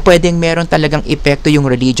 No, pwedeng meron talagang epekto yung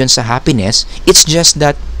religion sa happiness. It's just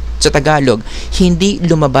that, sa Tagalog, hindi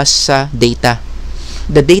lumabas sa data.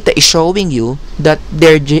 The data is showing you that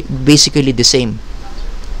they're basically the same.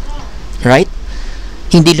 Right?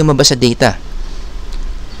 Hindi lumabas sa data.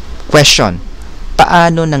 Question,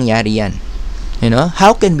 paano nangyari yan?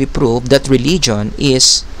 How can we prove that religion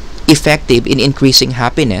is effective in increasing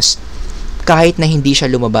happiness kahit na hindi siya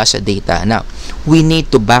lumabas sa data? Now, we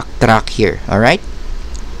need to backtrack here. Alright?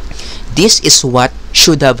 This is what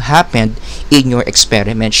should have happened in your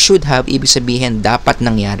experiment. Should have, ibig sabihin, dapat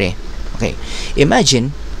nangyari. Okay.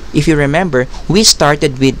 Imagine, if you remember, we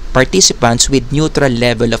started with participants with neutral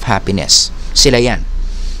level of happiness. Sila yan.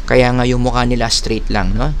 Kaya nga yung mukha nila straight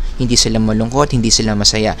lang, no? Hindi sila malungkot, hindi sila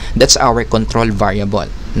masaya. That's our control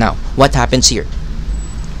variable. Now, what happens here?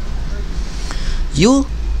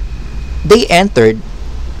 They entered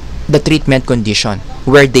the treatment condition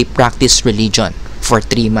where they practice religion for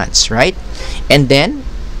 3 months, right? And then,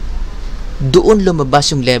 doon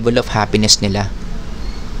lumabas yung level of happiness nila.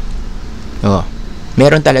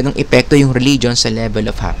 Meron talagang epekto yung religion sa level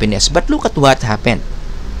of happiness. But look at what happened.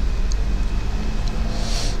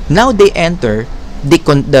 Now they enter the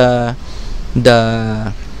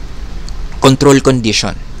control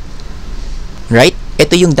condition. Right?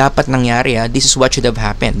 Ito yung dapat nangyari. This is what should have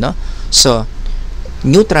happened, no? So,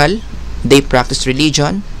 neutral, they practice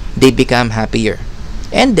religion, they become happier.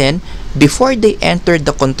 And then, before they enter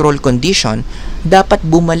the control condition, dapat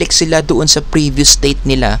bumalik sila doon sa previous state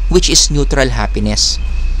nila, which is neutral happiness.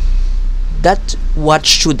 That's what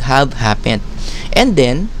should have happened. And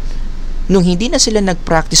then, nung hindi na sila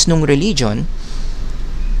nag-practice nung religion,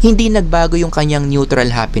 hindi nagbago yung kanyang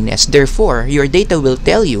neutral happiness. Therefore, your data will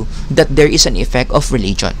tell you that there is an effect of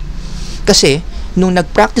religion. Kasi, nung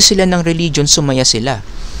nag-practice sila ng religion, sumaya sila.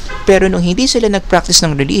 Pero nung hindi sila nag-practice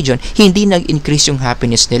ng religion, hindi nag-increase yung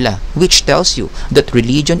happiness nila, which tells you that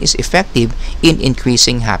religion is effective in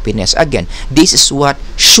increasing happiness. Again, this is what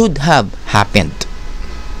should have happened.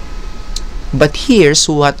 But here's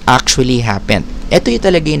what actually happened. Ito yung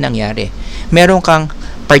talaga yung nangyari. Meron kang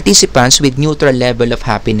participants with neutral level of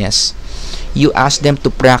happiness. You ask them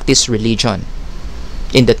to practice religion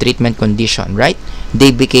in the treatment condition, right?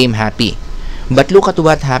 They became happy. But look at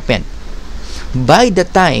what happened. By the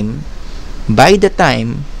time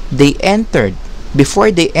they entered,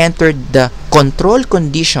 before they entered the control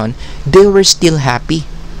condition, they were still happy.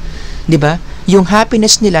 'Di ba? Yung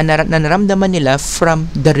happiness nila na naramdaman nila from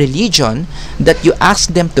the religion that you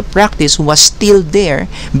asked them to practice was still there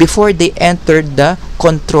before they entered the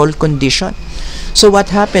control condition. So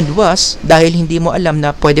what happened was, dahil hindi mo alam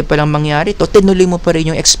na pwede palang mangyari to, tinuloy mo pa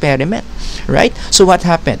rin yung experiment, right? So what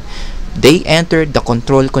happened? They entered the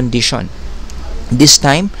control condition. This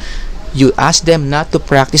time, you ask them not to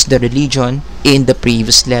practice the religion in the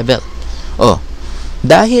previous level.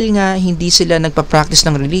 Dahil nga hindi sila nagpa-practice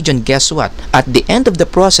ng religion, guess what? At the end of the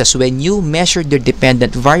process, when you measure their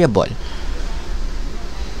dependent variable,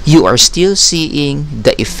 you are still seeing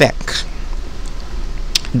the effect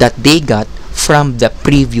that they got from the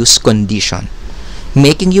previous condition,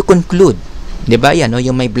 making you conclude, 'di ba? Yan,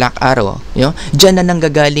 yung may black arrow, diyan na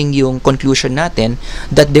nanggagaling yung conclusion natin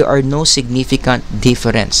that there are no significant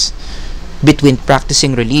difference between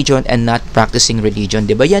practicing religion and not practicing religion.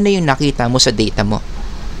 'Di ba? Yan na yung nakita mo sa data mo.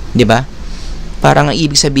 'Di ba? Parang ang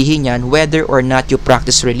ibig sabihin niyan, whether or not you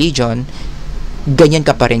practice religion, ganyan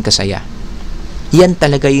ka pa rin kasaya. Yan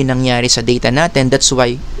talaga yung nangyari sa data natin. That's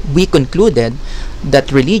why we concluded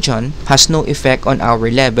that religion has no effect on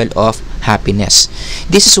our level of happiness.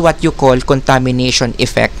 This is what you call contamination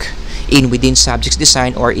effect in within subjects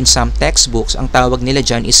design, or in some textbooks, ang tawag nila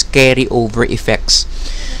dyan is carryover effects.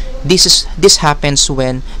 This happens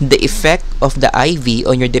when the effect of the IV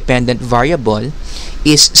on your dependent variable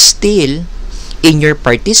is still in your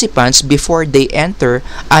participants before they enter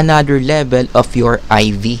another level of your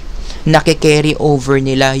IV. Naki-carry over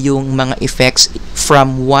nila yung mga effects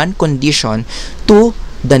from one condition to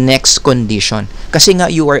the next condition. Kasi nga,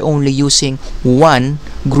 you are only using one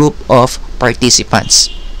group of participants.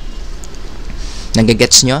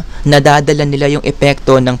 Nagagets nyo? Nadadala nila yung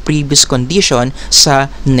epekto ng previous condition sa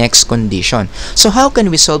next condition. So how can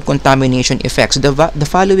we solve contamination effects? The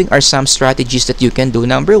following are some strategies that you can do.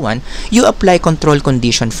 Number one, you apply control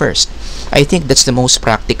condition first. I think that's the most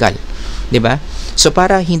practical. 'Di ba? So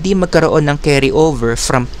para hindi magkaroon ng carryover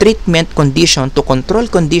from treatment condition to control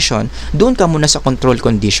condition, doon ka muna sa control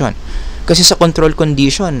condition. Kasi sa control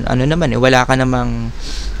condition, wala ka namang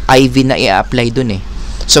IV na i-apply doon eh.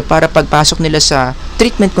 So para pagpasok nila sa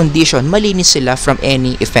treatment condition, malinis sila from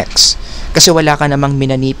any effects. Kasi wala ka namang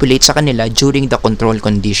minanipulate sa kanila during the control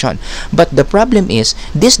condition. But the problem is,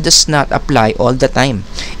 this does not apply all the time.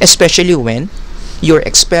 Especially when your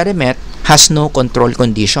experiment has no control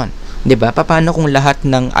condition. 'Di ba? Paano kung lahat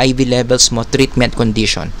ng IV levels mo treatment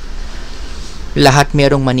condition? Lahat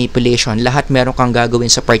merong manipulation, lahat merong kang gagawin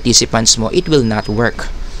sa participants mo, it will not work.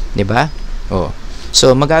 'Di ba?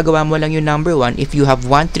 So, magagawa mo lang yung number one if you have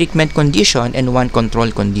one treatment condition and one control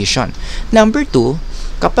condition. Number two,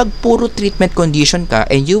 kapag puro treatment condition ka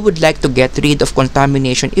and you would like to get rid of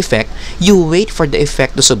contamination effect, you wait for the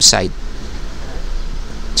effect to subside.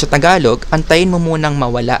 Sa Tagalog, antayin mo munang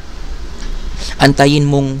mawala. Antayin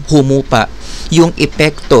mong humupa yung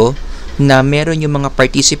epekto na meron yung mga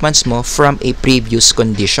participants mo from a previous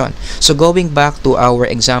condition. So, going back to our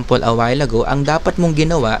example a while ago, ang dapat mong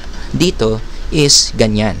ginawa dito is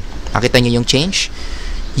ganyan. Nakita nyo yung change?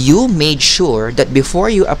 You made sure that before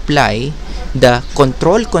you apply the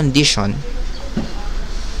control condition,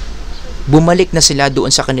 bumalik na sila doon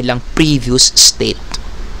sa kanilang previous state,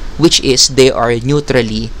 which is they are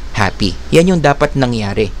neutrally happy. Yan yung dapat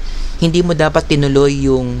nangyari. Hindi mo dapat tinuloy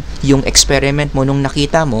yung experiment mo nung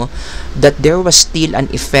nakita mo that there was still an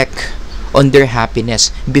effect on their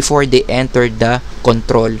happiness before they entered the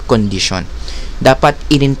control condition. Dapat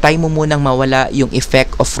inintay mo munang mawala yung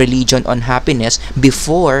effect of religion on happiness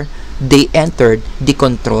before they entered the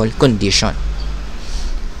control condition.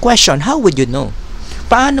 Question, how would you know?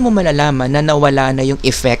 Paano mo malalaman na nawala na yung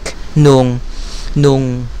effect nung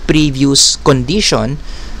previous condition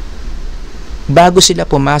bago sila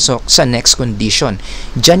pumasok sa next condition?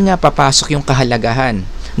 Diyan nga papasok yung kahalagahan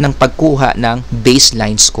ng pagkuha ng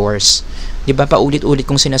baseline scores. Diba, paulit-ulit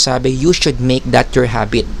kong sinasabi, you should make that your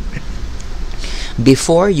habit.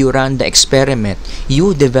 Before you run the experiment,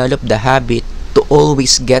 you develop the habit to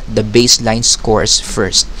always get the baseline scores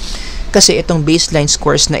first. Kasi itong baseline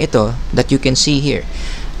scores na ito that you can see here,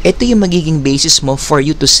 ito yung magiging basis mo for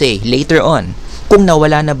you to say later on kung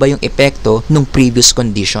nawala na ba yung epekto nung previous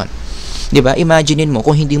condition. Diba? Imaginein mo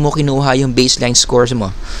kung hindi mo kinuha yung baseline scores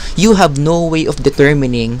mo. You have no way of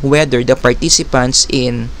determining whether the participants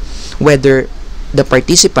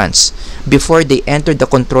before they enter the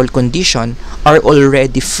control condition are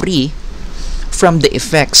already free from the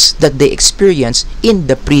effects that they experienced in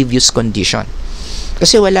the previous condition.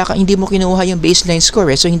 Kasi hindi mo kinuha yung baseline score,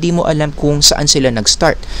 so hindi mo alam kung saan sila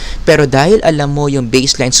nag-start. Pero dahil alam mo yung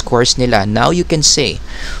baseline scores nila, now you can say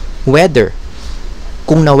whether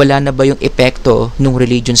kung nawala na ba yung epekto ng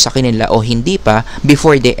religion sa kanila o hindi pa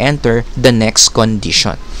before they enter the next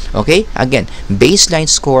condition. Okay? Again, baseline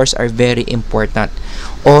scores are very important.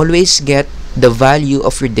 Always get the value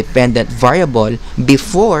of your dependent variable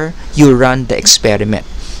before you run the experiment.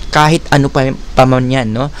 Kahit ano pa man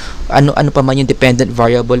yan, no? Ano pa man yung dependent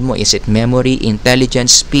variable mo, is it memory,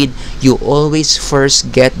 intelligence, speed, you always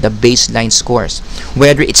first get the baseline scores.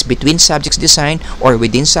 Whether it's between subjects design or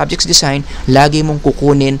within subjects design, lagi mong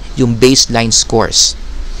kukunin yung baseline scores.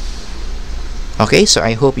 Okay, so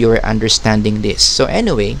I hope you are understanding this. So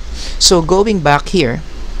anyway, so going back here,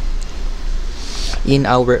 in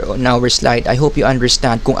our slide, I hope you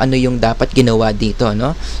understand kung ano yung dapat ginawa dito,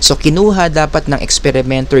 no? So kinuha dapat ng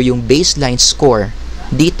experimenter yung baseline score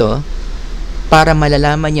dito para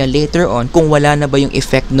malalaman niya later on kung wala na ba yung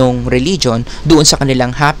effect ng religion doon sa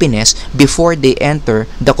kanilang happiness before they enter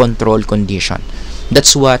the control condition.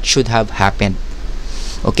 That's what should have happened.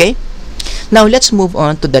 Okay? Now, let's move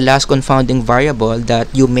on to the last confounding variable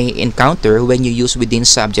that you may encounter when you use within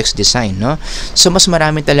subjects design, no? So, mas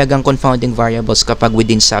marami talagang confounding variables kapag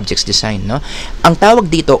within subjects design, no? Ang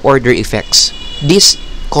tawag dito, order effects. This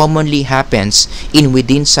commonly happens in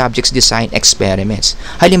within subjects design experiments.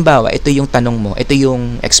 Halimbawa, ito yung tanong mo, ito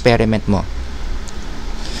yung experiment mo.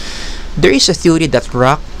 There is a theory that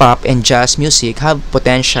rock, pop, and jazz music have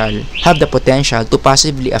the potential to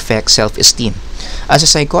positively affect self-esteem. As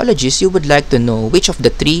a psychologist, you would like to know which of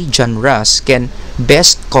the three genres can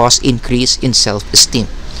best cause increase in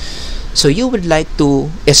self-esteem. So you would like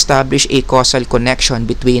to establish a causal connection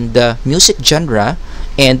between the music genre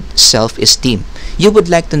and self-esteem. You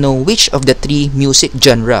would like to know which of the three music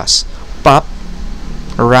genres, pop,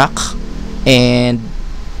 rock, and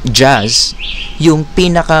jazz, yung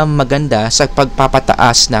pinakamaganda sa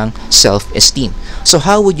pagpapataas ng self-esteem. So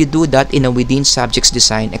how would you do that in a within subjects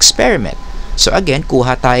design experiment? So again,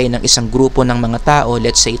 kuha tayo ng isang grupo ng mga tao,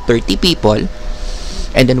 let's say 30 people,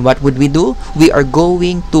 and then what would we do? We are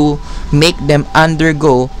going to make them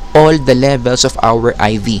undergo all the levels of our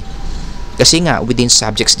IV. Kasi nga, within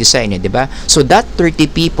subjects design, di ba? So that 30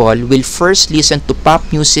 people will first listen to pop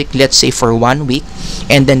music, let's say for 1 week,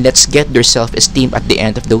 and then let's get their self-esteem at the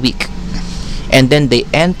end of the week. And then they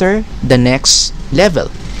enter the next level.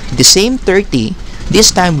 The same 30, this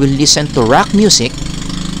time will listen to rock music,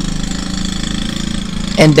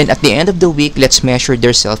 and then at the end of the week, let's measure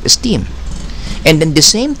their self-esteem. And then the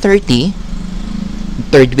same 30,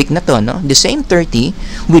 third week na to, no? The same 30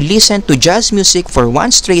 will listen to jazz music for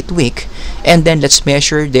 1 straight week, and then let's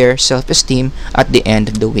measure their self-esteem at the end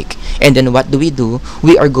of the week. And then what do?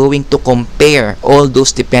 We are going to compare all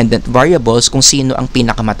those dependent variables kung sino ang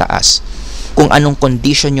pinakamataas. Kung anong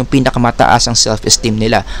condition yung pinakamataas ang self-esteem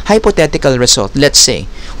nila. Hypothetical result, let's say,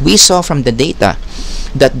 we saw from the data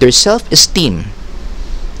that their self-esteem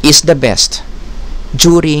is the best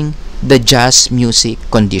during the jazz music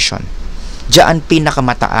condition. Diyan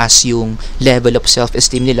pinakamataas yung level of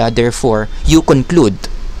self-esteem nila. Therefore, you conclude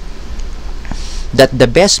that the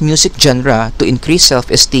best music genre to increase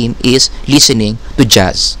self-esteem is listening to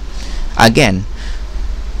jazz. Again,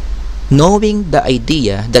 knowing the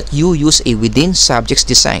idea that you use a within subjects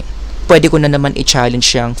design, pwede ko na naman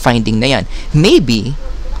i-challenge yung finding na yan. Maybe,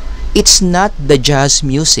 it's not the jazz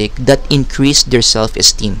music that increased their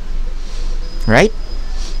self-esteem. Right?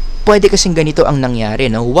 Pwede kasing ganito ang nangyari,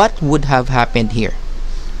 no? What would have happened here?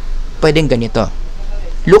 Pwedeng ganito.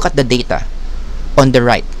 Look at the data on the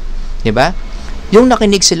right. Diba? Yung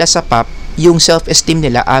nakinig sila sa pop, yung self-esteem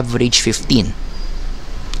nila average 15.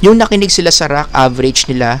 Yung nakinig sila sa rock, average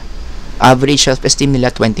nila Average self-esteem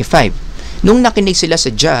nila 25. Nung nakinig sila sa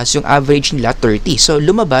jazz, yung average nila 30. So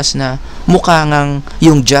lumabas na mukha ngang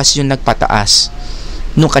yung jazz yung nagpataas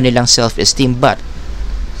nung kanilang self-esteem. But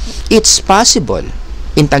it's possible,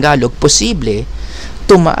 in Tagalog, posible,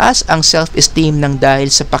 tumaas ang self-esteem ng dahil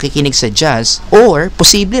sa pakikinig sa jazz, or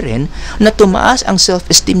posible rin na tumaas ang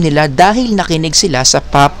self-esteem nila dahil nakinig sila sa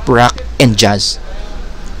pop, rock, and jazz.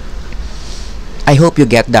 I hope you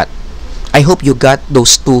get that. I hope you got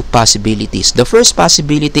those two possibilities. The first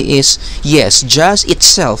possibility is, yes, jazz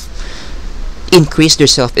itself increased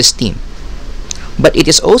their self-esteem. But it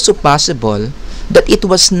is also possible that it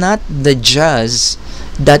was not the jazz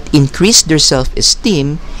that increased their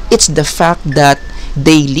self-esteem, it's the fact that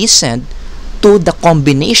they listened to the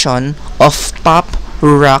combination of pop,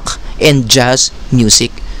 rock, and jazz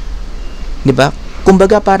music. Diba?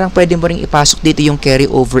 Kumbaga parang pwede mo ring ipasok dito yung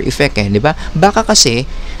carry-over effect diba? Baka kasi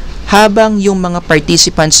habang yung mga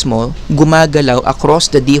participants mo gumagalaw across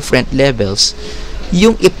the different levels,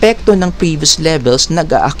 yung epekto ng previous levels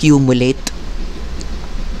nag-accumulate.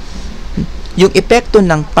 Yung epekto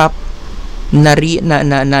ng pop na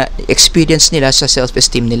experience nila sa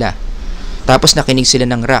self-esteem nila. Tapos nakinig sila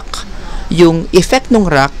ng rock. Yung effect ng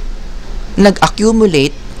rock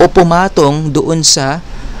nag-accumulate o pumatong doon sa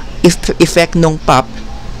effect ng pop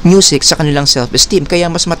music sa kanilang self-esteem. Kaya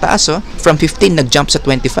mas mataas, from 15 nag-jump sa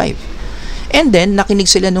 25. And then, nakinig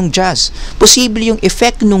sila ng jazz. Posible yung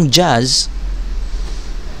effect ng jazz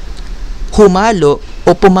humalo o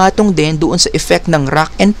pumatong din doon sa effect ng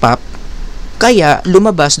rock and pop. Kaya,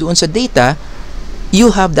 lumabas doon sa data,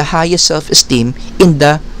 you have the highest self-esteem in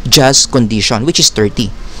the jazz condition, which is 30.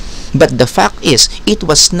 But the fact is, it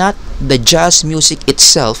was not the jazz music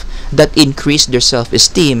itself that increased their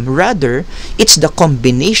self-esteem. Rather, it's the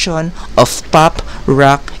combination of pop,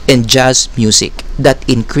 rock, and jazz music that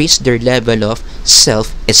increased their level of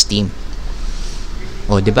self-esteem.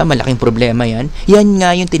 O, di ba? Malaking problema yan. Yan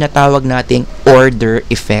nga yung tinatawag nating order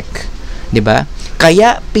effect. Di ba?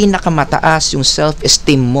 Kaya pinakamataas yung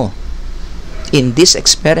self-esteem mo in this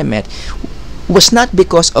experiment was not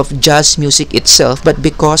because of jazz music itself, but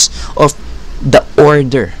because of the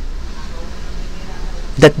order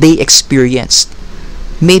that they experienced.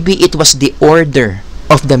 Maybe it was the order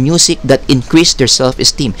of the music that increased their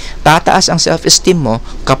self-esteem. Tataas ang self-esteem mo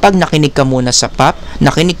kapag nakinig ka muna sa pop,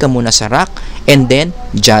 nakinig ka muna sa rock, and then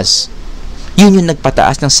jazz. Yun yung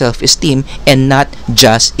nagpataas ng self-esteem and not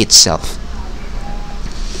jazz itself.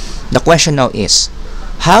 The question now is,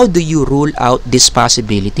 how do you rule out this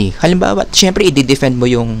possibility? Halimbawa, syempre i-defend mo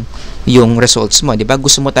yung results mo, 'di ba?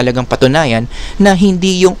 Gusto mo talagang patunayan na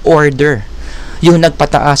hindi yung order yung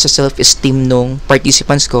nagpataas sa self-esteem ng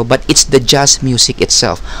participants ko, but it's the jazz music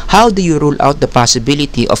itself. How do you rule out the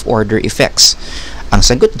possibility of order effects? Ang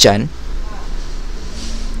sagot diyan,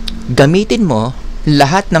 gamitin mo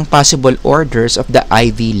lahat ng possible orders of the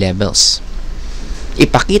IV levels.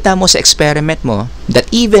 Ipakita mo sa experiment mo that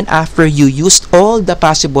even after you used all the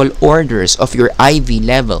possible orders of your IV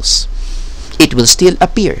levels, it will still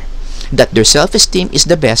appear that their self-esteem is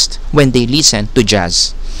the best when they listen to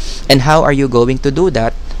jazz. And how are you going to do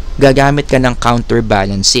that? Gagamit ka ng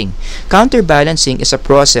counterbalancing. Counterbalancing is a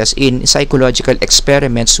process in psychological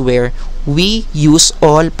experiments where we use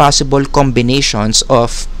all possible combinations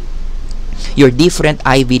of your different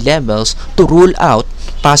IV levels to rule out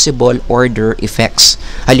possible order effects.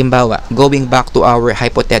 Halimbawa, going back to our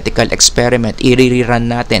hypothetical experiment, i-rerun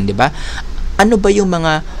natin, di ba? Ano ba yung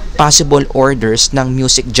mga possible orders ng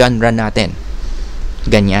music genre natin?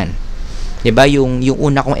 Ganyan. Di ba? Yung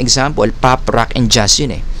una kong example, pop, rock, and jazz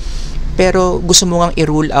yun Pero gusto mo ngang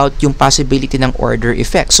i-rule out yung possibility ng order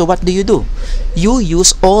effect. So what do? You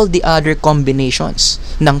use all the other combinations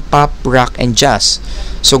ng pop, rock, and jazz.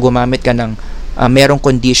 So gumamit ka ng merong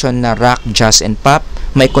condition na rock, jazz, and pop.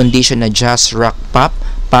 May condition na jazz, rock, pop,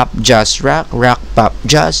 pop, jazz, rock, rock, pop,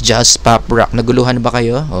 jazz, jazz, pop, rock. Naguluhan ba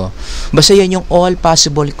kayo? Basta yan yung all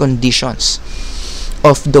possible conditions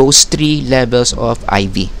of those three levels of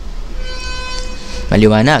IV.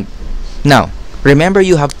 Maliwanag. Now, remember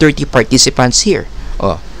you have 30 participants here.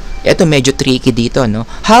 Ito medyo tricky dito, no?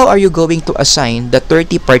 How are you going to assign the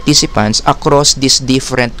 30 participants across these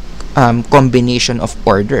different combination of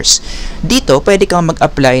orders? Dito, pwede kang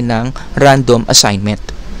mag-apply ng random assignment.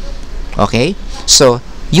 Okay? So,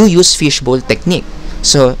 you use fishbowl technique.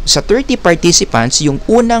 So, sa 30 participants, yung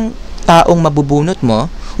unang taong mabubunot mo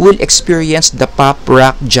will experience the pop,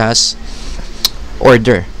 rock, jazz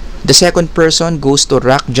order. The second person goes to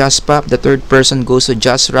rock, jazz, pop. The third person goes to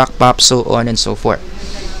jazz, rock, pop, so on and so forth.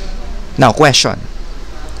 Now, question.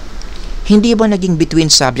 Hindi ba naging between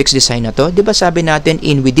subjects design na to? Di ba sabi natin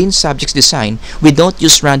in within subjects design, we don't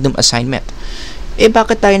use random assignment.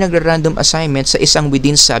 Bakit tayo nagra-random assignment sa isang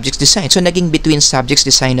within subjects design? So, naging between subjects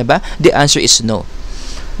design na ba? The answer is no.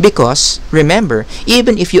 Because, remember,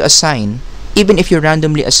 even if you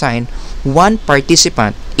randomly assign one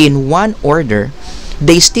participant in one order,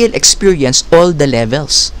 they still experience all the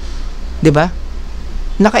levels. Diba?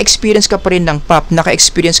 Naka-experience ka pa rin ng pop,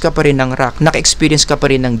 naka-experience ka pa rin ng rock, naka-experience ka pa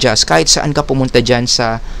rin ng jazz, kahit saan ka pumunta dyan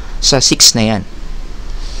sa 6 na yan.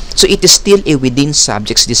 So, it is still a within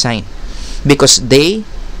subjects design because they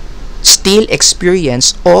still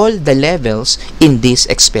experience all the levels in this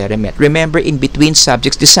experiment. Remember, in between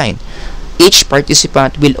subjects design, each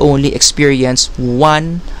participant will only experience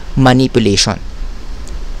one manipulation.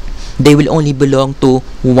 They will only belong to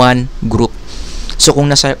one group. So,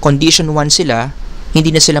 kung nasa condition 1 sila, hindi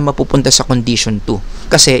na sila mapupunta sa condition 2.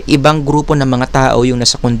 Kasi ibang grupo ng mga tao yung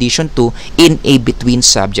nasa condition 2 in a between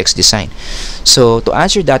subjects design. So, to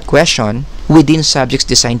answer that question, within subjects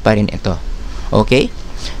design pa rin ito. Okay?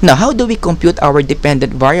 Now, how do we compute our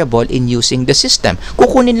dependent variable in using the system?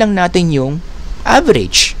 Kukunin lang natin yung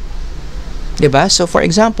average. Diba? So, for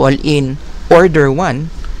example, in order 1,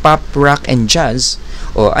 pop, rock, and jazz,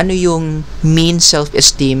 ano yung mean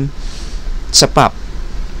self-esteem sa pop?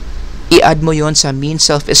 I-add mo yon sa mean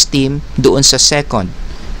self-esteem doon sa second.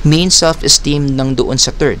 Mean self-esteem ng doon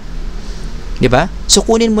sa third. Diba? So,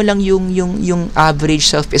 kunin mo lang yung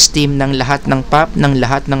average self-esteem ng lahat ng pop, ng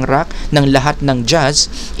lahat ng rock, ng lahat ng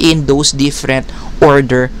jazz in those different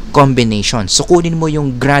order combinations. So, kunin mo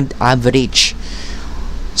yung grand average.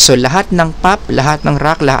 So, lahat ng pop, lahat ng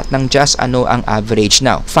rock, lahat ng jazz, ano ang average?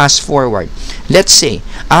 Now, fast forward. Let's say,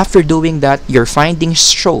 after doing that, your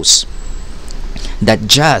findings shows that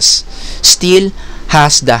jazz still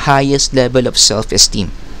has the highest level of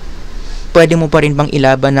self-esteem. Pwede mo pa rin bang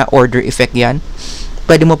ilaban na order effect yan?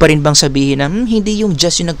 Pwede mo pa rin bang sabihin na hindi yung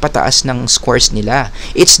jazz yung nagpataas ng scores nila.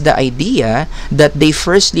 It's the idea that they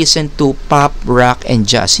first listen to pop, rock, and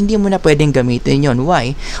jazz. Hindi mo na pwedeng gamitin yon.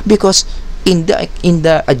 Why? Because in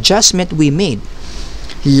the adjustment we made,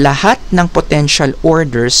 lahat ng potential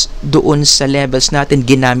orders doon sa levels natin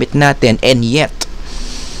ginamit natin, and yet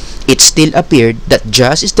it still appeared that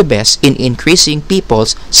jazz is the best in increasing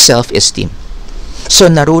people's self-esteem. So,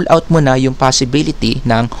 na-rule out mo na yung possibility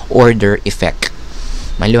ng order effect.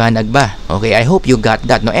 Maliwanag ba? Okay, I hope you got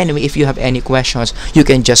that. No, anyway, if you have any questions, you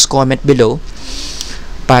can just comment below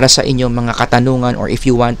para sa inyong mga katanungan or if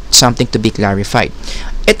you want something to be clarified.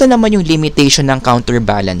 Ito naman yung limitation ng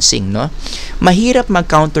counterbalancing, no? Mahirap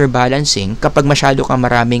mag-counterbalancing kapag masyado kang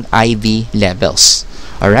maraming IV levels.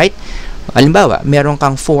 Alright? Halimbawa, meron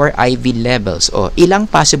kang 4 IV levels. Ilang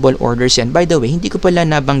possible orders yan? By the way, hindi ko pala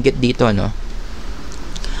nabanggit dito, no?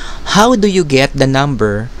 How do you get the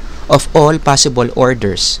number of all possible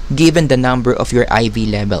orders given the number of your IV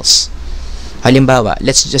levels? Halimbawa,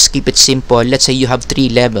 let's just keep it simple. Let's say you have 3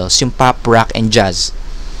 levels, yung pop, rock, and jazz.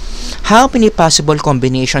 How many possible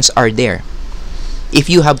combinations are there? If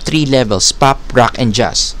you have 3 levels, pop, rock, and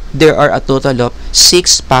jazz, there are a total of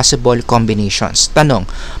 6 possible combinations. Tanong,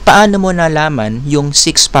 paano mo nalaman yung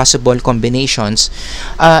 6 possible combinations?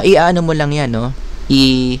 Iaano mo lang yan, no?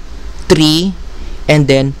 3 and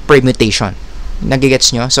then permutation.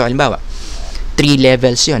 Nagigets nyo? So, halimbawa, 3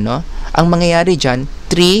 levels yun, no? Ang mangyayari dyan,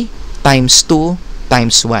 3 times 2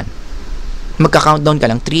 times 1. Magka-countdown ka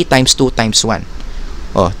lang, 3 times 2 times 1.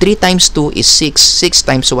 3 times 2 is 6. 6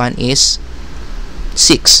 times 1 is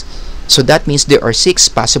 6. So, that means there are 6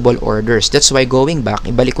 possible orders. That's why going back,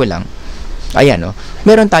 ibalik ko lang. Ayan, no?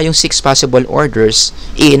 Meron tayong 6 possible orders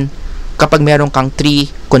kapag meron kang 3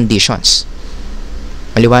 conditions.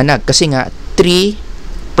 Maliwanag. Kasi nga, 3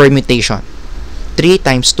 permutation. 3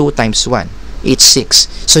 times 2 times 1. It's 6.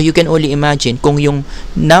 So, you can only imagine kung yung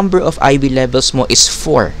number of IV levels mo is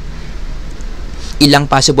 4. Ilang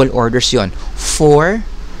possible orders yon? 4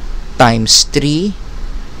 times 3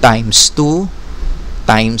 times 2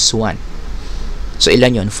 times 1. So,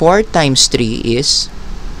 ilan yon? 4 times 3 is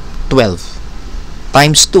 12.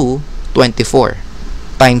 Times 2, 24.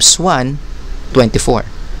 Times 1, 24.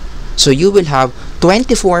 So, you will have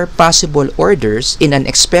 24 possible orders in an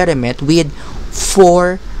experiment with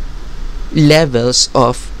 4 levels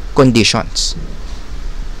of conditions.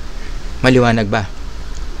 Maliwanag ba?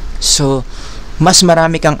 So, mas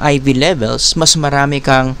marami kang IV levels, mas marami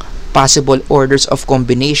kang possible orders of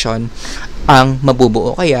combination ang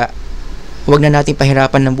mabubuo. Kaya, wag na natin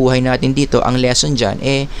pahirapan ng buhay natin dito. Ang lesson dyan,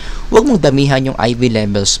 wag mong damihan yung IV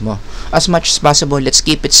levels mo. As much as possible, let's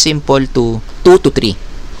keep it simple to 2 to 3.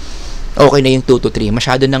 Okay na yung 2 to 3.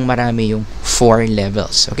 Masyado nang marami yung 4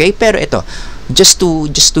 levels. Okay? Pero ito, just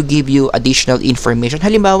to give you additional information.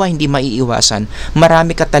 Halimbawa, hindi maiiwasan,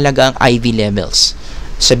 marami ka talaga ang IV levels.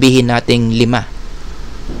 Sabihin nating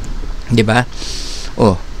 5. 'Di ba?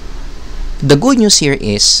 Oh. The good news here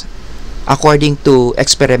is, according to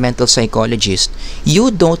experimental psychologists, you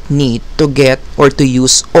don't need to get or to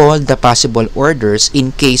use all the possible orders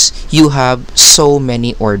in case you have so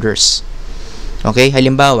many orders. Okay?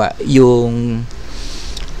 Halimbawa, yung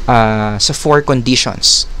sa 4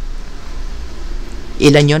 conditions.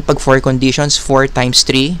 Ilan yun pag 4 conditions? 4 times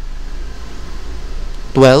 3,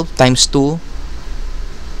 12 times 2,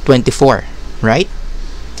 24. Right?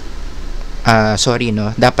 Sorry,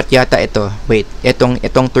 no? Dapat yata ito. Wait, itong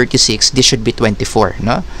 36, this should be 24,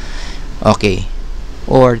 no? Okay.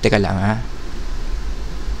 Or, teka lang, ha?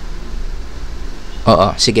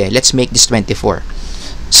 Oo, sige. Let's make this 24.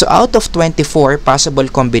 So, out of 24 possible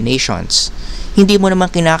combinations, hindi mo naman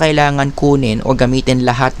kinakailangan kunin o gamitin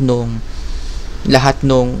lahat nung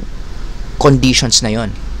conditions na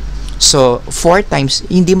yon. So, 4 times,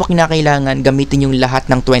 hindi mo kinakailangan gamitin yung lahat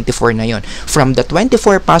ng 24 na yon. From the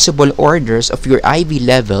 24 possible orders of your IV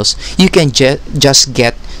levels, you can just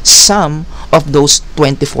get some of those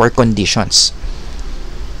 24 conditions.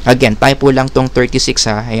 Again, typo lang tong 36,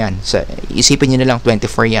 ha. Ayan. So, isipin nyo na lang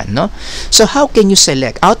 24 yan, no? So, how can you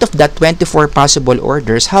select? Out of that 24 possible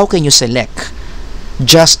orders, how can you select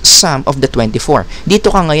just some of the 24? Dito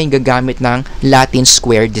ka ngayon gagamit ng Latin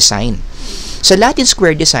square design. Sa Latin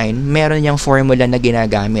square design, meron niyang formula na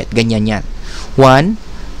ginagamit. Ganyan yan. 1,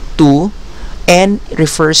 2, n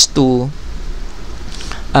refers to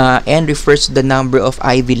the number of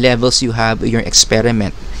IV levels you have in your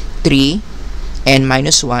experiment. 3, n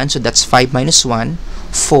minus 1, so that's 5 minus 1,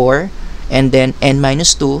 4, and then n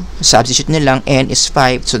minus 2, substitute na lang, n is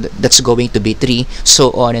 5, so that's going to be 3,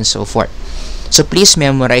 so on and so forth. So please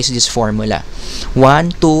memorize this formula.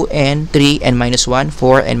 1, 2, n, 3, n minus 1,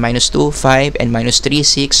 4, n minus 2, 5, n minus 3,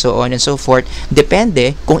 6, so on and so forth.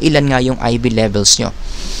 Depende kung ilan nga yung IV levels nyo.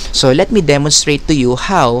 So let me demonstrate to you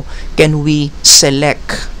how can we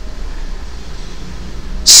select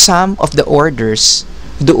some of the orders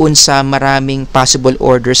doon sa maraming possible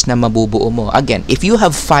orders na mabubuo mo. Again, if you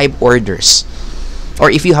have 5 orders, or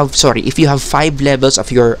if you have 5 levels of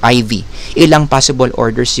your IV, ilang possible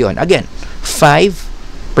orders yon? Again,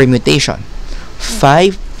 5 permutation.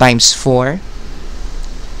 5 times 4,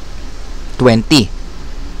 20.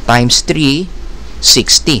 Times 3,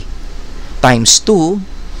 60. Times 2,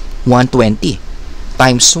 120.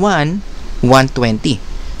 Times 1, 120.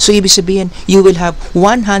 So, ibig sabihin, you will have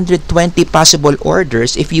 120 possible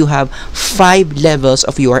orders if you have 5 levels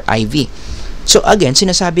of your IV. So, again,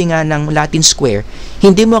 sinasabi nga ng Latin square,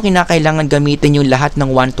 hindi mo kinakailangan gamitin yung lahat ng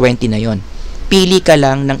 120 na yon. Pili ka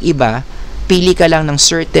lang ng iba, pili ka lang ng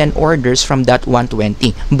certain orders from that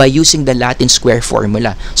 120 by using the Latin square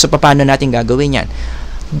formula. So, paano natin gagawin yan?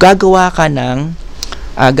 Gagawa ka ng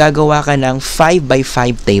 5 by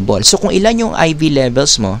 5 table. So, kung ilan yung IV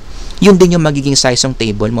levels mo, yun din yung magiging size ng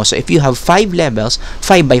table mo. So, if you have 5 levels,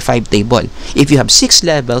 5 by 5 table. If you have 6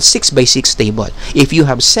 levels, 6 by 6 table. If you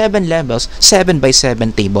have 7 levels, 7 by 7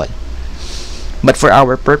 table. But for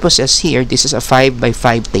our purposes here, this is a 5 by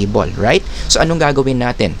 5 table, right? So, anong gagawin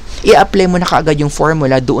natin? I-apply mo na kaagad yung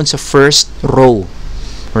formula doon sa first row,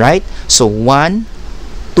 right? So, 1,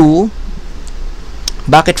 2,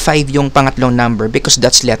 bakit 5 yung pangatlong number? Because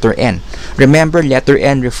that's letter N. Remember, letter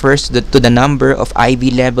N refers to the number of IV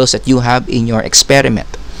levels that you have in your experiment.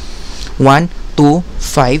 1, 2,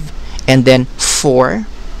 5, and then 4.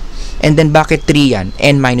 And then, bakit 3 yan?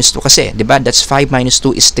 N minus 2 kasi, di ba? That's 5 minus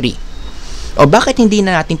 2 is 3. O bakit hindi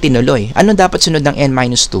na natin tinuloy? Ano dapat sunod ng N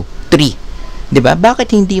minus 2? 3. Di ba?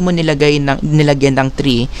 Bakit hindi mo nilagyan ng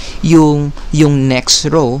 3 yung next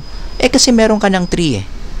row? Kasi meron ka ng 3 eh.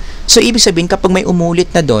 So, ibig sabihin, kapag may umulit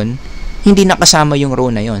na doon, hindi nakasama yung row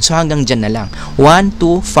na yon. So, hanggang dyan na lang. 1,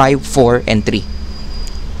 2, 5, 4, and 3.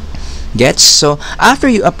 Gets? So, after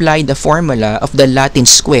you apply the formula of the Latin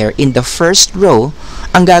square in the first row,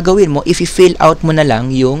 ang gagawin mo, if you fill out mo na lang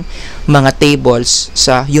yung mga tables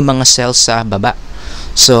yung mga cells sa baba.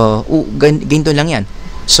 So, ganito lang yan.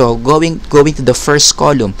 So, going to the first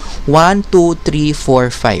column, 1, 2, 3, 4,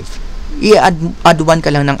 5. I-add 1 ka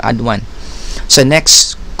lang ng add 1. Sa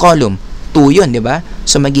next column, 2 yun, di ba?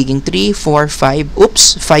 So, magiging 3, 4, 5,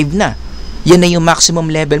 oops, 5 na. Yan na yung maximum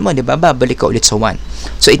level mo, di ba? Babalik ka ulit sa 1.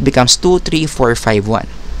 So, it becomes 2, 3, 4, 5, 1.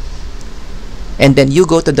 And then, you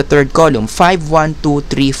go to the third column, 5, 1, 2,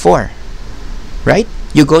 3, 4. Right?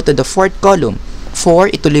 You go to the fourth column, 4,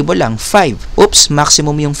 ituloy mo lang, 5. Oops,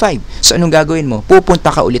 maximum yung 5. So, anong gagawin mo? Pupunta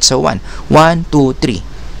ka ulit sa 1. 1, 2, 3.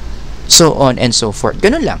 so on and so forth.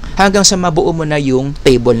 Ganun lang, hanggang sa mabuo mo na yung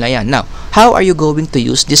table na yan. Now, how are you going to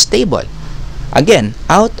use this table? Again,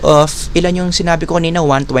 out of, ilan yung sinabi ko kanina,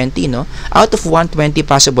 120, no? Out of 120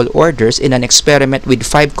 possible orders in an experiment with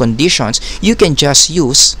 5 conditions, you can just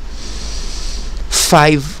use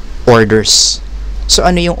 5 orders. So,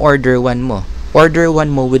 ano yung order 1 mo? Order 1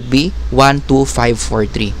 mo would be 1, 2, 5, 4,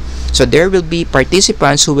 3. So, there will be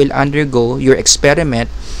participants who will undergo your experiment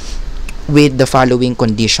with the following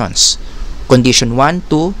conditions. Condition 1,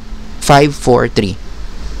 2, 5, 4, 3.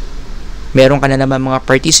 Meron ka na naman mga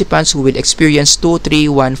participants who will experience 2, 3,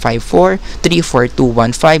 1, 5, 4, 3, 4, 2,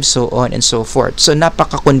 1, 5, so on and so forth. So,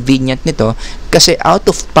 napaka-convenient nito kasi out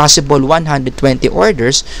of possible 120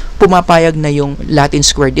 orders, pumapayag na yung Latin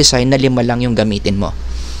square design na 5 lang yung gamitin mo.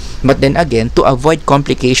 But then again, to avoid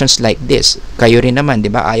complications like this, kayo rin naman,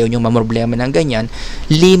 di ba, ayaw nyo mamroblema ng ganyan,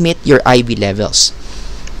 limit your IV levels.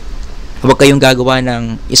 Huwag kayong gagawa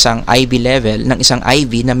ng isang IV level, ng isang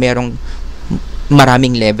IV na merong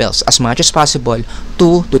maraming levels. As much as possible,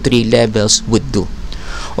 2 to 3 levels would do.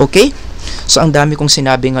 Okay? So, ang dami kong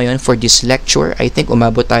sinabi ngayon for this lecture. I think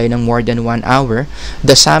umabot tayo ng more than 1 hour.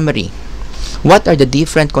 The summary. What are the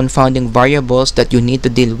different confounding variables that you need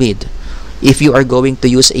to deal with? If you are going to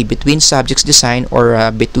use a between subjects design or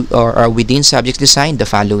within subjects design, the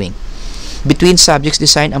following. Between subjects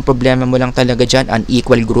design, ang problema mo lang talaga dyan,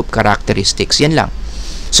 unequal group characteristics. Yan lang.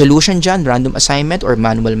 Solution dyan, random assignment or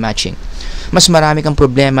manual matching. Mas marami kang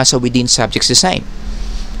problema sa within subjects design.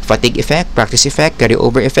 Fatigue effect, practice effect,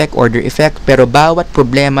 carryover effect, order effect, pero bawat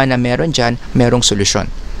problema na meron dyan, merong solusyon.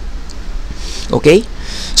 Okay?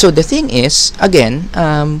 So the thing is, again,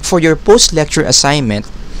 for your post-lecture assignment,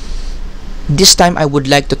 this time I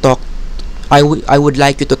would like to talk, I would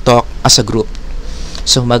like you to talk as a group.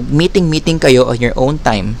 So mag-meeting kayo on your own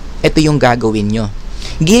time. Ito yung gagawin nyo.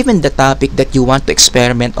 Given the topic that you want to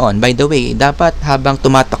experiment on, by the way, dapat habang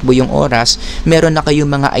tumatakbo yung oras, meron na kayong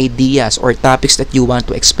mga ideas or topics that you want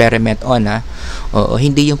to experiment on, ha? Oo,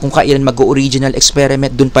 hindi yung kung kailan mag-original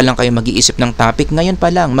experiment, dun pa lang kayo mag-iisip ng topic. Ngayon pa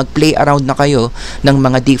lang, mag-play around na kayo ng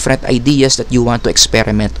mga different ideas that you want to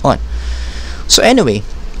experiment on. So anyway,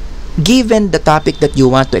 given the topic that you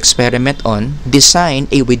want to experiment on, design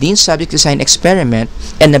a within subject design experiment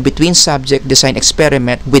and a between subject design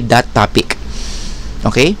experiment with that topic.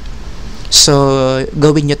 Okay? So,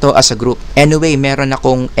 gawin nyo to as a group. Anyway, meron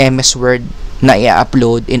akong MS Word na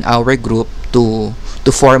i-upload in our group to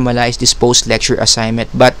formalize this post-lecture assignment.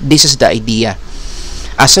 But this is the idea.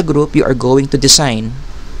 As a group, you are going to design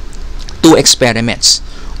 2 experiments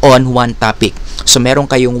on one topic. So, meron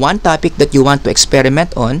kayong one topic that you want to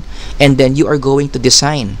experiment on, and then you are going to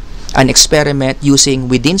design an experiment using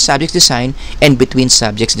within subjects design and between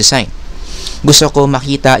subjects design. Gusto ko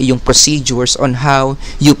makita yung procedures on how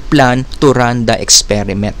you plan to run the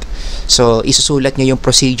experiment. So, isusulat nyo yung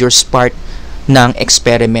procedures part ng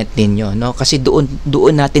experiment ninyo, no? Kasi doon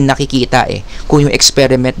natin nakikita kung yung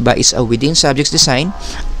experiment ba is a within subjects design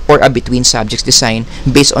or a between subjects design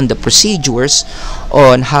based on the procedures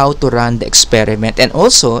on how to run the experiment. And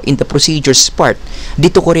also, in the procedures part,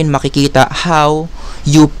 dito ko rin makikita how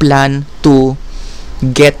you plan to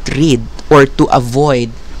get rid or to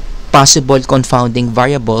avoid possible confounding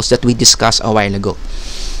variables that we discussed a while ago.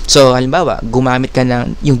 So, halimbawa, gumamit ka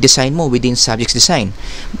ng yung design mo within subjects design.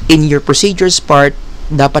 In your procedures part,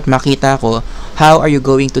 dapat makita ko how are you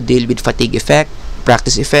going to deal with fatigue effect,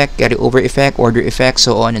 practice effect, carryover effect, order effect,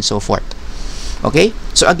 so on and so forth. Okay?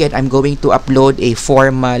 So, again, I'm going to upload a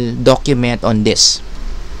formal document on this.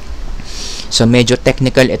 So, medyo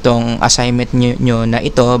technical itong assignment nyo na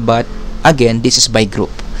ito, but again, this is by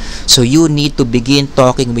group. So you need to begin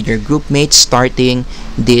talking with your group mates starting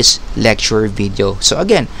this lecture video. So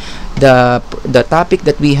again, the topic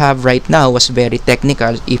that we have right now was very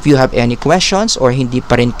technical. If you have any questions or hindi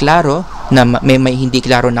pa rin klaro, na may hindi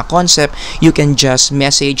klaro na concept, you can just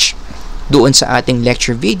message doon sa ating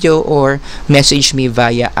lecture video or message me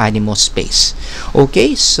via Animo Space.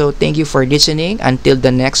 Okay, so thank you for listening. Until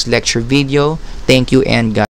the next lecture video, thank you and God.